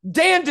them.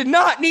 Dan did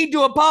not need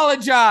to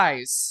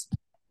apologize.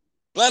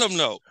 Let him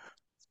know.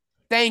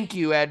 Thank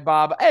you, Ed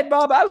Bob. Ed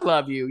Bob, I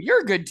love you.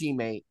 You're a good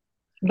teammate.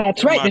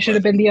 That's right. They should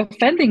have been the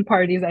offending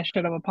parties that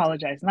should have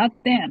apologized, not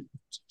Dan.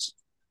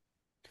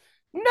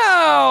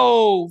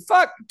 No,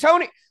 fuck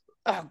Tony.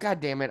 Oh,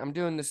 God damn it. I'm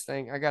doing this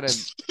thing. I gotta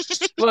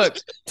look,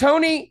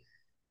 Tony.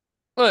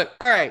 Look,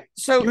 all right.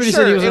 So you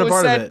said he wasn't a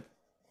part of it.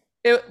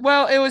 It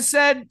was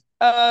said,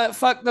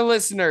 fuck the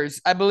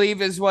listeners, I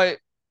believe it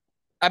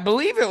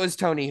was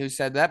Tony who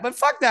said that, but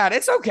fuck that.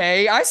 It's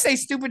okay. I say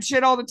stupid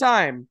shit all the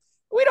time.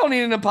 We don't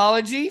need an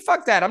apology.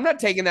 Fuck that. I'm not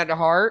taking that to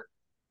heart.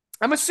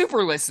 I'm a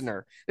super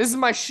listener. This is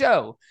my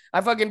show. I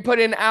fucking put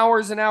in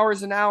hours and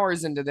hours and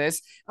hours into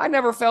this. I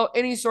never felt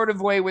any sort of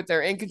way with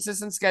their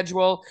inconsistent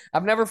schedule.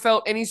 I've never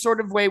felt any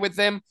sort of way with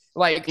them,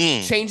 like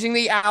changing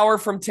the hour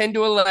from 10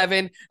 to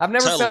 11. I've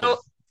never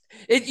felt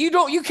it.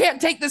 You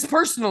can't take this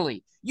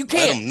personally. You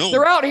can't.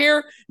 They're out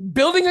here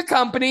building a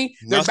company.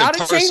 They're about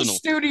to change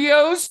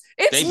studios.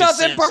 It's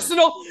nothing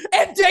personal.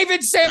 And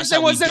David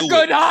Sampson was a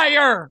good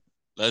hire.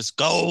 Let's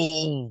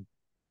go.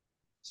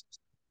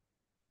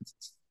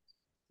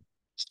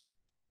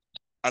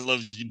 I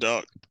love you,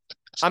 dog.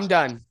 I'm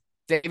done.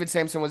 David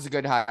Sampson was a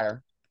good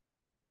hire.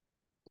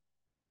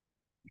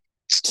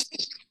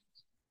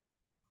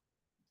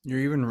 You're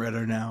even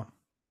redder now.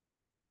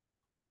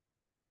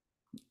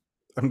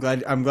 I'm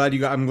glad you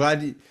got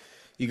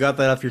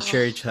that off your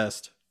cherry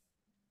chest.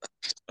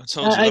 I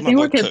told you. I think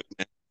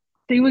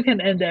we can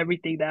end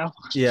everything now.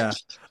 Yeah.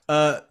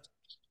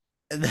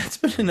 That's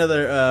been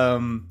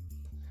another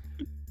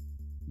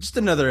just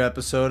another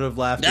episode of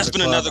Laughter That's the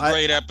been Club. another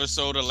great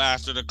episode of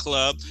Laughter the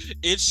Club.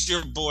 It's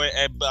your boy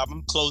Ed Bob.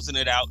 I'm closing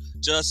it out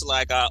just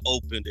like I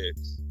opened it.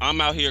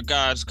 I'm out here,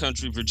 God's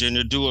country,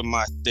 Virginia, doing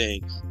my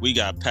thing. We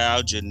got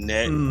Pal,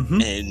 Jeanette,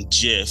 and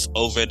Jiff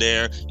over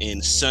there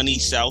in sunny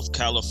South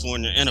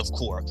California. And of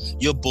course,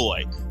 your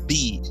boy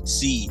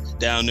BC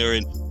down there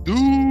in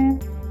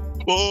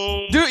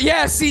Dude,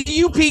 yeah, see,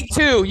 you peak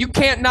too. You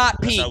can't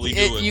not peak. That's how we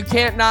do it. You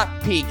can't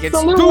not peak. It's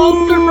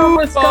Walter from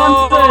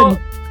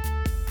Wisconsin.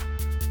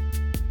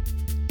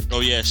 Oh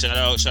yeah, shout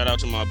out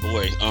to my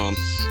boy.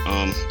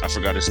 I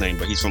forgot his name,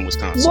 but he's from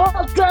Wisconsin.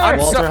 Walter.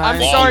 I'm sorry.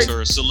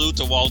 Walter. Salute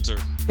to Walter.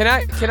 Can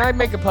I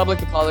make a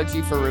public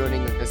apology for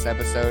ruining this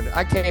episode?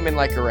 I came in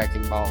like a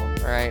wrecking ball.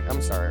 All right,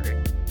 I'm sorry.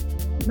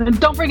 And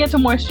don't forget to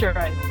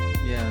moisturize.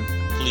 Yeah.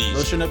 Please.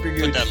 Lotion up your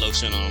gooch. Put that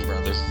lotion on,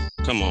 brother.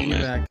 Come on,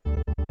 man.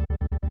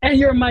 And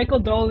you're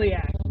Michael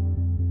Doliak.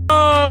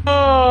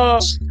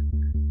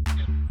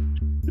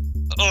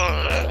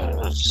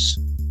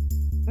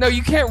 No,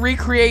 you can't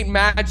recreate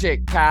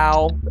magic,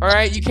 pal. All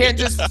right? You can't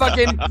just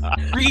fucking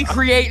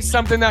recreate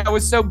something that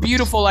was so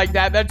beautiful like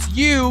that. That's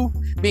you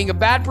being a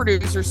bad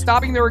producer,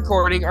 stopping the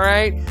recording, all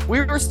right?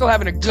 We were still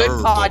having a good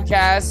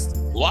podcast.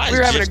 Why we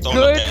were having a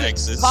good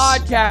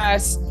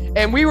podcast,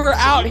 and we were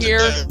out here.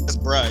 That's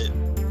bright.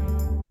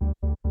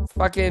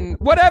 Fucking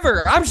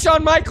whatever. I'm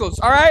Shawn Michaels,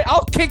 all right?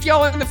 I'll kick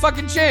y'all in the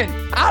fucking chin.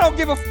 I don't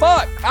give a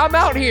fuck. I'm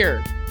out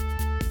here.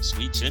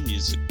 Sweet chin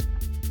music.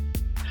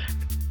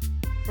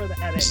 For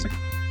the edit.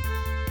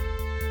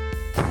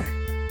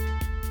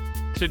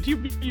 Should you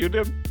mute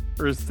him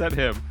or is that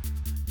him?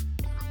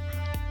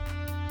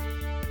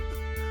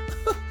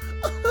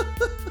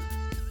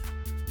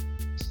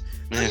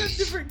 I have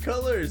different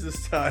colors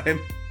this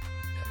time.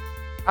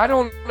 I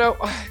don't know.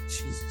 Oh,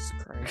 Jesus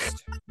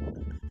Christ.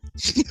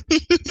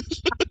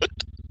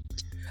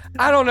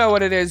 I don't know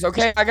what it is,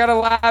 okay? I got a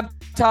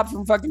laptop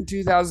from fucking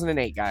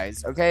 2008,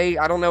 guys, okay?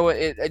 I don't know what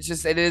it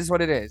is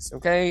what it is,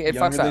 okay? It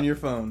Younger fucks up. than your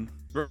phone.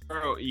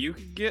 Bro, you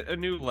could get a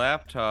new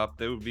laptop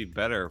that would be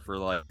better for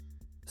like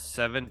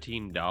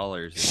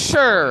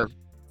 $17.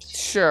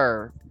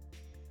 Sure.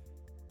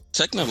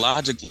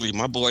 Technologically,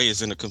 my boy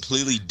is in a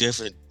completely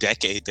different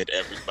decade than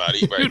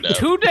everybody right now.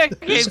 2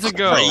 decades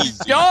ago.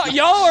 Y'all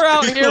are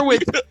out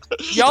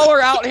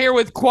here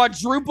with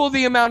quadruple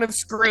the amount of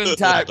screen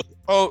time.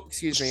 Oh,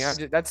 excuse me.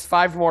 That's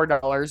 $5 more.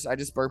 I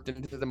just burped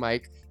into the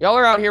mic. Y'all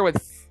are out here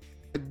with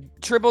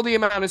triple the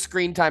amount of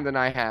screen time than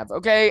I have.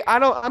 Okay,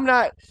 I'm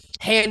not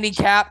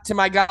handicapped to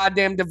my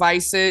goddamn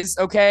devices.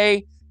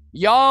 Okay,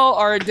 y'all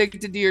are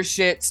addicted to your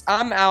shits.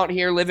 I'm out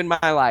here living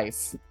my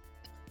life.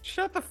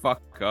 Shut the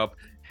fuck up.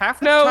 Half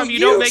the time you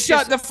don't make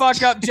shut the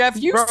fuck up, Jeff.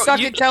 You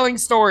suck at telling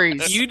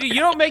stories. You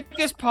don't make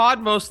this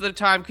pod most of the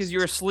time because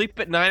you're asleep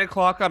at 9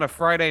 o'clock on a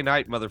Friday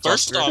night, motherfucker.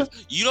 First off,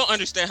 you don't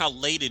understand how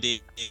late it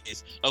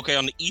is. Okay,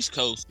 on the East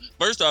Coast.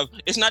 First off,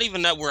 it's not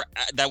even that we're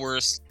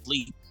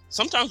asleep.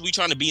 Sometimes we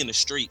trying to be in the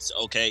streets.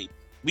 Okay,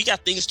 we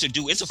got things to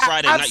do. It's a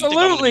Friday night.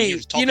 Absolutely.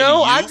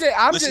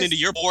 I'm listening to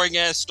your boring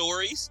ass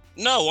stories.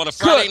 No, on a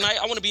Friday night,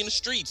 I want to be in the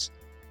streets.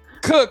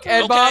 Cook,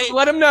 Ed Bob.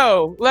 Let him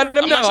know.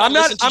 I'm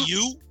not to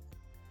you.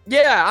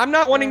 Yeah, I'm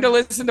not wanting to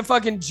listen to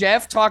fucking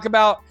Jeff talk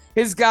about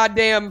his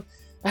goddamn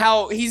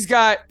how he's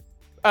got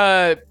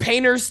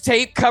painter's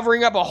tape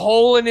covering up a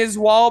hole in his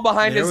wall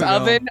behind There his we go.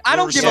 oven. I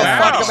don't give a Wow.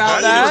 fuck about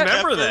I that.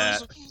 remember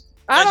that.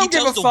 I Like, don't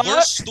give a the fuck.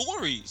 worst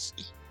stories.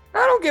 I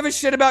don't give a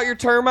shit about your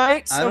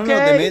termites. I don't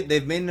okay? know.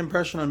 They've made an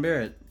impression on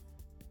Barrett.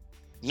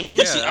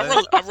 Yeah, see,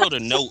 I wrote a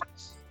note.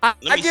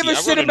 I give a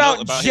shit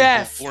about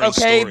Jeff.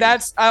 Okay,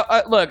 that's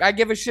look. I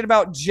give a shit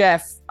about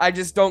Jeff. I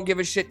just don't give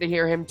a shit to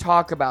hear him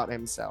talk about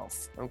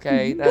himself.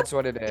 Okay, that's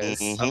what it is.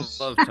 Mhm.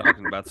 I love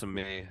talking about some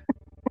me.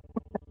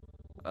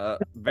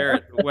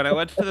 Barrett, when I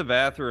went to the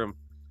bathroom,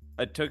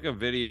 I took a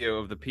video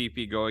of the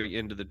pee-pee going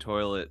into the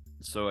toilet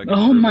so I could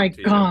Oh prove my it to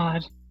you.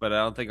 god. But I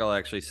don't think I'll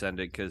actually send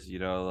it because,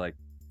 like...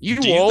 You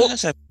Do you won't.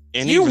 guys have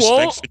any You respect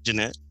won't. for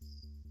Jeanette?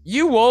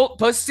 You won't,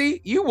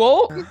 pussy. You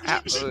won't.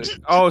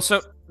 Oh,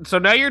 so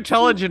now you're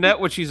telling Jeanette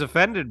what she's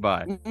offended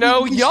by.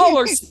 No, y'all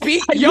are I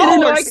speaking. didn't Y'all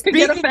know are I could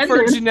get speaking for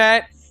offended.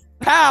 Jeanette.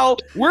 Pal,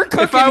 we're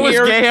cooking If I was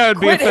here. gay, I would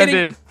be Quit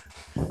hitting-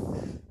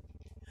 offended.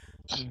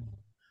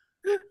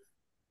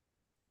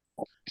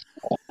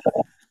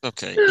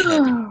 Okay. it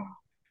happens.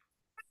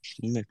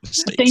 You make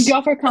mistakes. Thank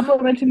y'all for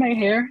complimenting my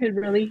hair. It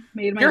really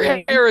made my Your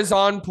day. hair is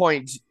on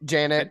point,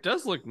 Janet. It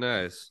does look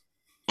nice.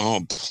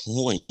 On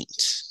point.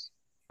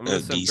 I'm gonna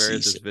Oh, send Barrett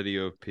DC. this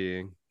video of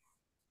peeing.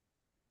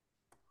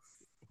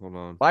 Hold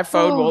on. My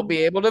phone Oh. won't be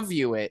able to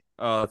view it.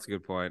 Oh, that's a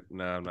good point.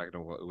 No, I'm not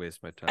gonna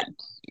waste my time.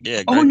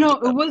 Yeah. Oh Greg- no,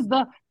 it was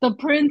the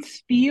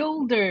Prince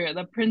Fielder.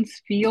 The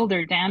Prince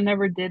Fielder. Dan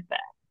never did that.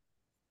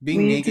 Being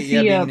We need naked, to yeah,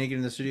 see being a- naked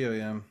in the studio,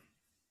 yeah.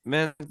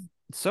 Man,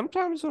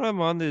 sometimes when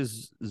I'm on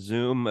this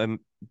Zoom, I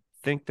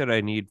think that I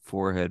need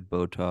forehead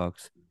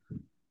Botox.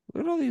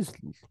 Look at all these.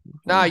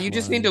 Nah, you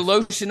just need to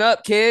lines. lotion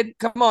up, kid.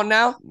 Come on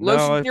now. No,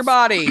 Lotion your it's-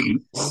 body.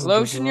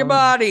 Lotion your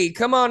body.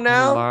 Come on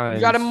now. You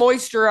got to Lines.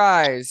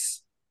 moisturize.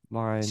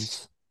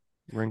 Lines,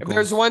 If wrinkles.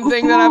 there's one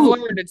thing that I've Ooh.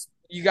 learned, it's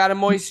you got to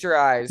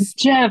moisturize.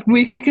 Jeff,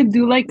 we could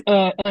do like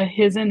a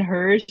his and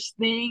hers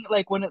thing,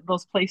 like one of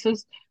those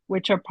places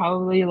which are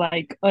probably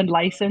like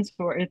unlicensed,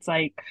 where it's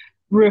like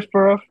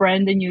refer a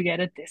friend and you get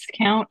a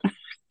discount.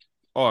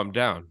 Oh, I'm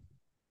down.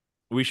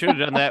 We should have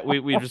done that.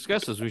 We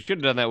discussed this. We should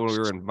have done that when we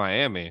were in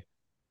Miami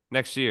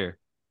next year.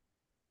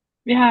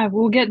 Yeah,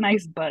 we'll get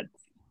nice butts.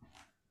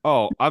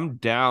 Oh, I'm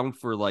down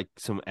for like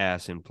some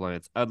ass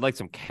implants. I'd like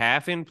some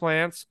calf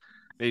implants,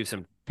 maybe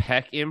some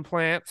pec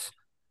implants.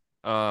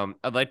 I'd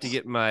like to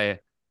get my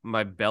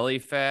belly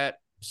fat,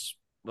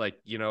 like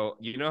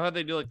how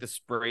they do like the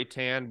spray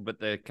tan, but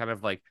they kind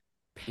of like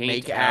paint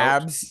Make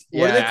out. abs.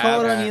 What do they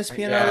call it on yeah,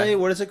 ESPN yeah. LA?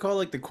 What is it called?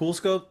 Like the cool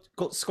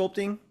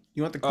sculpting?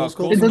 You want the cool Oh,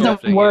 cool It sculpting? doesn't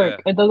sculpting,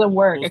 work. yeah. It doesn't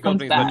work. Cool It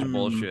comes sculpting's a bunch back. of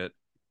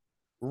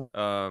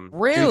bullshit.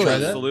 Really? try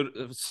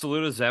that?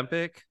 Salute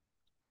Ozempic.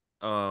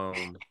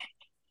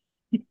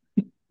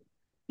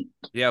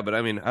 Yeah, but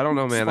I mean, I don't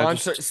know, man.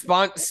 Sponsor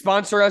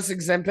us,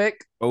 Ozempic.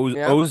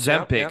 Yeah,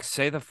 Ozempic. yeah.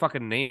 Say the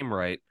fucking name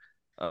right.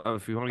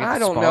 If you want to get I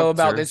the don't know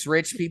about sponsor. this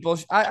rich people.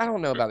 I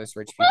don't know about this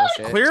rich people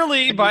shit.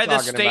 Clearly, What are by you the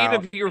talking state about?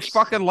 of your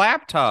fucking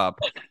laptop.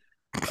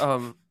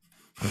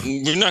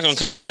 You're not gonna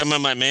come at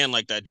my man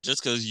like that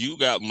just because you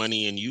got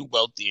money and you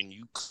wealthy and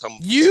you come.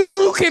 You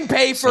can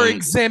pay for Some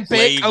Ozempic,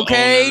 slave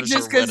okay? owners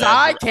Just or because whatever.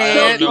 I I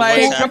can't. don't know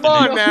Like, what's come happening,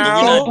 on but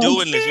now. we're not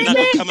doing this. You're not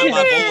gonna come at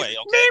my boy,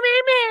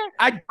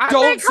 okay? I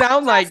don't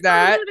sound like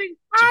that.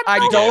 I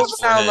Big don't ass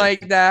sound forehead.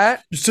 like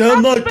that. You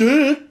sound like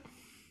that.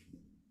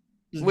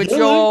 With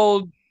your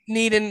old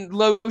needing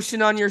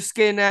lotion on your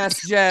skin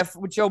ass Jeff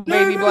with your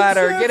baby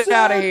bladder. Get it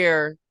out of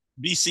here.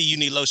 BC, you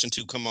need lotion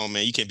too. Come on,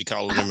 man. You can't be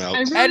calling him out. I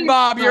really Ed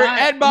Bob,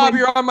 thought when-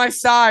 you're on my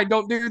side.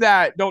 Don't do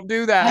that. Don't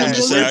do that. I'm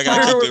just saying, I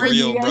gotta keep it when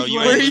you real, bro. guys You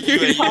were- ain't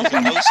using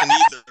lotion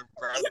either,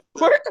 bro.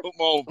 We're- Come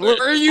on, bro.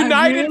 We're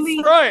united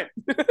really- front.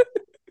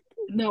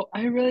 No,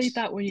 I really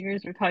thought when you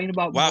guys were talking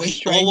about Wow,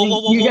 moisturizing,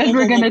 whoa, you guys whoa,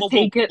 were whoa, gonna whoa,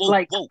 take it whoa,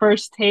 like whoa.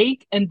 first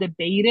take and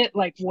debate it.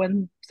 Like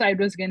one side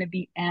was gonna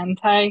be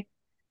anti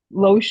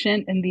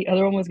lotion and the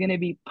other one was gonna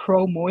be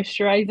pro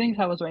moisturizing.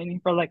 So I was waiting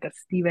for like a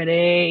Stephen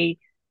A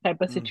type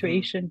of Mhm,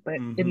 situation, but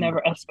it mhm.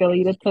 never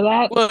escalated to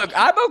that. Look,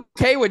 I'm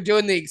okay with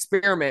doing the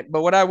experiment,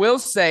 but what I will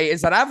say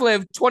is that I've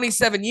lived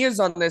 27 years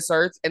on this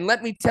earth, and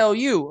let me tell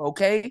you,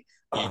 okay?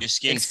 Your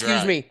skin's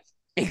Excuse dry.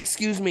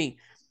 me.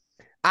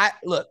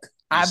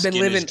 I've been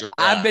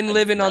skin is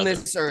living on brother.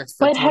 this earth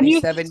for But have you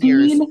 27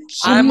 years. seen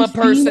I'm have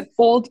a you seen person-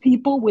 old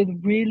people with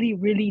really,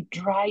 really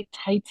dry,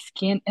 tight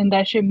skin, and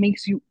that shit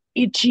makes you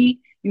itchy.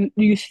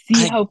 You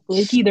see I- how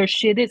flaky their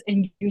shit is,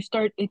 and you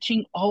start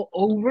itching all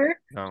over.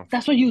 No.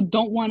 That's what you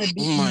don't want to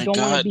be. Oh my You don't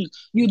want to God. be.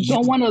 You You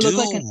don't want to look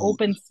like an do,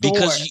 open sore.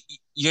 Because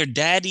your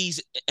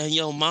daddies and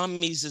your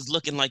mommies is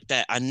looking like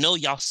that. I know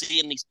y'all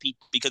seeing these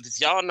people because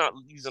if y'all not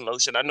using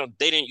lotion, I know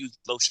they didn't use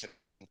lotion.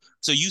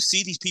 So you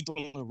see these people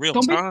in real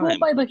Don't be time. fooled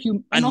by the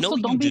I and know also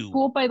you don't be do.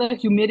 fooled by the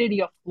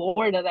humidity of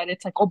Florida. That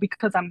it's like, oh,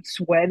 because I'm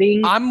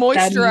sweating. I'm that means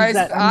moisturized.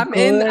 that I'm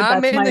in good.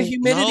 I'm That's in the my-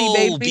 humidity, No,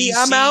 baby.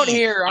 I'm BC. out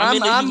here. I'm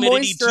in the I'm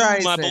humidity too,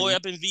 moisturizing. my boy,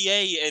 up in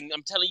VA, and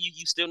I'm telling you,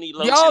 you still need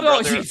lotion, Y'all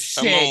don't brother.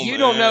 shit. Come on, You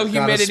don't know man.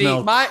 Gotta humidity.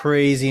 smell My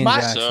crazy in my-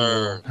 Jacksonville.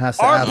 Sir. Has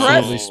to Our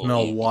absolutely breath-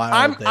 smell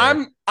wild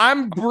there.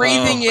 I'm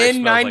breathing it in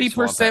smells like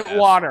 90% swamp ass.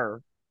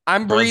 water.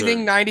 I'm Brother.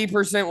 breathing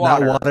 90% That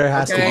water. water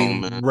has okay?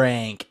 to be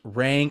man.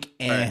 rank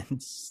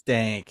and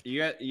stank.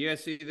 You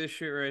guys see this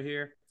shit right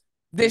here?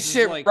 This is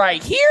shit like-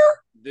 right here?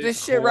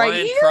 This shit right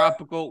Hawaiian here?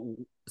 tropical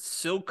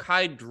silk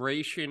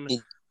hydration.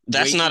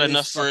 That's not weightless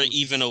enough for fucking-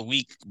 even a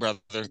week, brother.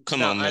 Come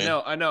No, on,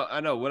 man. I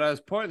know. What I was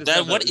pointing this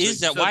That out, what though,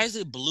 is like that? Why is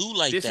it blue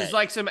like this that? is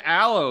like some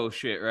aloe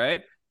shit,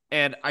 right?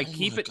 And I Oh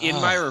keep my it in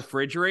my God.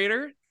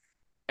 refrigerator.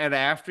 And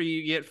after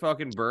you get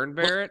fucking burn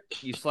Barrett,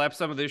 you slap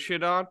some of this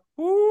shit on.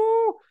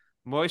 Woo!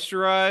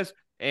 Moisturize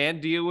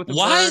and deal with the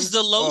Why burn. is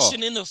the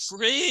lotion Oh. in the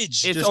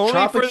fridge? It's Just only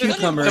chop a for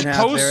cucumber the in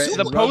half, Barrett, post and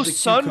the rub the post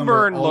cucumber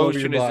sunburn all over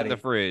lotion your is in the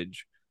body.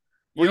 fridge.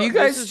 Were know, you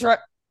this guys is-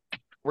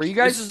 Were you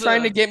guys this is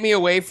trying a- to get me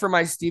away from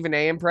my Stephen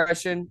A.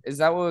 impression? Is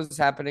that what was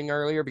happening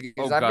earlier? Because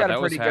Oh, I've God, got a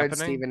that was pretty good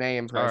happening? Stephen A. All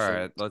impression.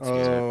 right, let's hear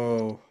it.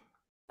 Oh,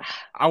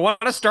 I want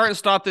to start and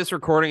stop this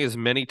recording as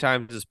many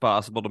times as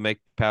possible to make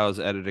Pow's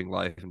editing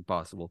life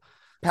impossible.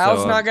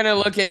 Pal's So, not going to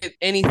look at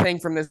anything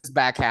from this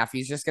back half.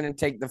 He's just going to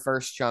take the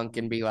first chunk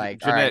and be like,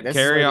 all right, Jeanette, this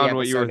carry is where on the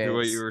what you episode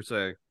is. were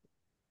saying.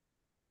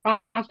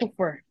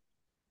 Aquifer.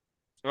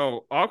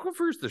 Oh,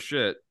 Aquifer's the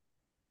shit.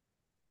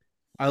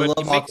 I But love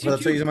it makes Aquifer. you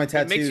That's why I use my It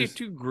makes you tattoos.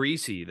 too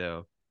greasy,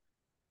 though.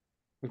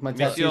 With my It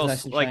makes you tattoos all,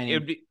 nice and like shiny.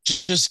 it'd be,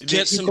 Just You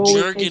get some go with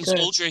Jergens like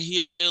a- Ultra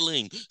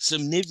Healing,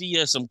 some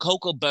Nivea, some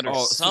cocoa butter,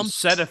 some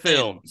something.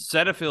 Cetaphil.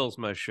 Cetaphil's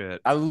my shit.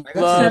 I I got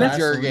love some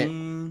Jergens.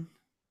 Vaseline.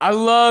 I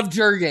love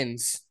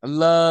Jergens. I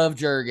love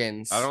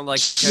Jergens. I don't like.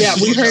 Yeah,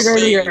 we heard You're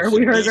earlier.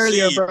 We heard saying-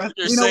 earlier, bro.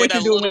 You're We know saying what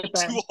that you're a doing little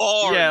with that. too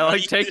hard. Yeah,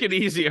 like buddy. take it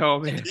easy,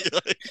 homie.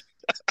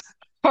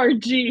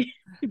 Hard G.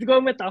 He's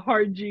going with the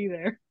hard G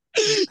there.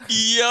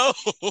 Yo.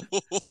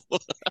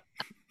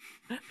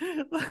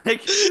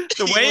 Like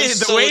the He way was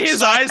the so way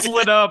his eyes excited.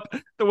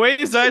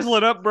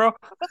 lit up, bro.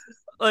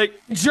 Like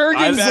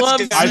Jergens That's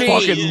loves good. me. I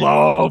fucking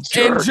love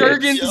And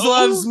Jergens Yo.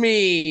 loves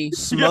me.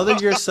 Smother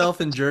yourself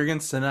in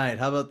Jergens tonight.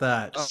 How about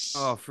that?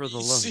 Oh, for the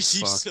love of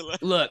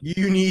fuck. Look,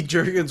 You need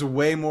Jergens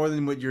way more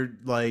than what you're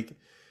like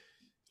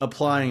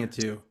applying it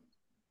to.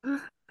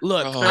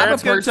 look. Oh. I'm a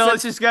Barrett's gonna tell person.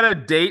 us he's got a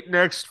date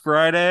next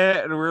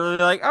Friday, and we're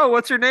like, "Oh,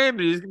 what's her name?"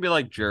 And he's gonna be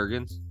like,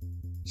 "Jergens."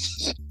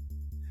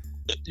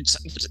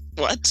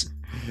 What?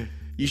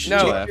 You should No,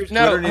 change your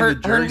no, Twitter name her-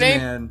 to her Jergens name-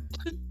 Man.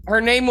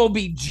 Her name will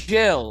be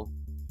Jill.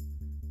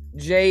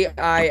 Jill.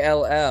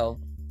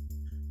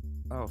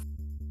 Oh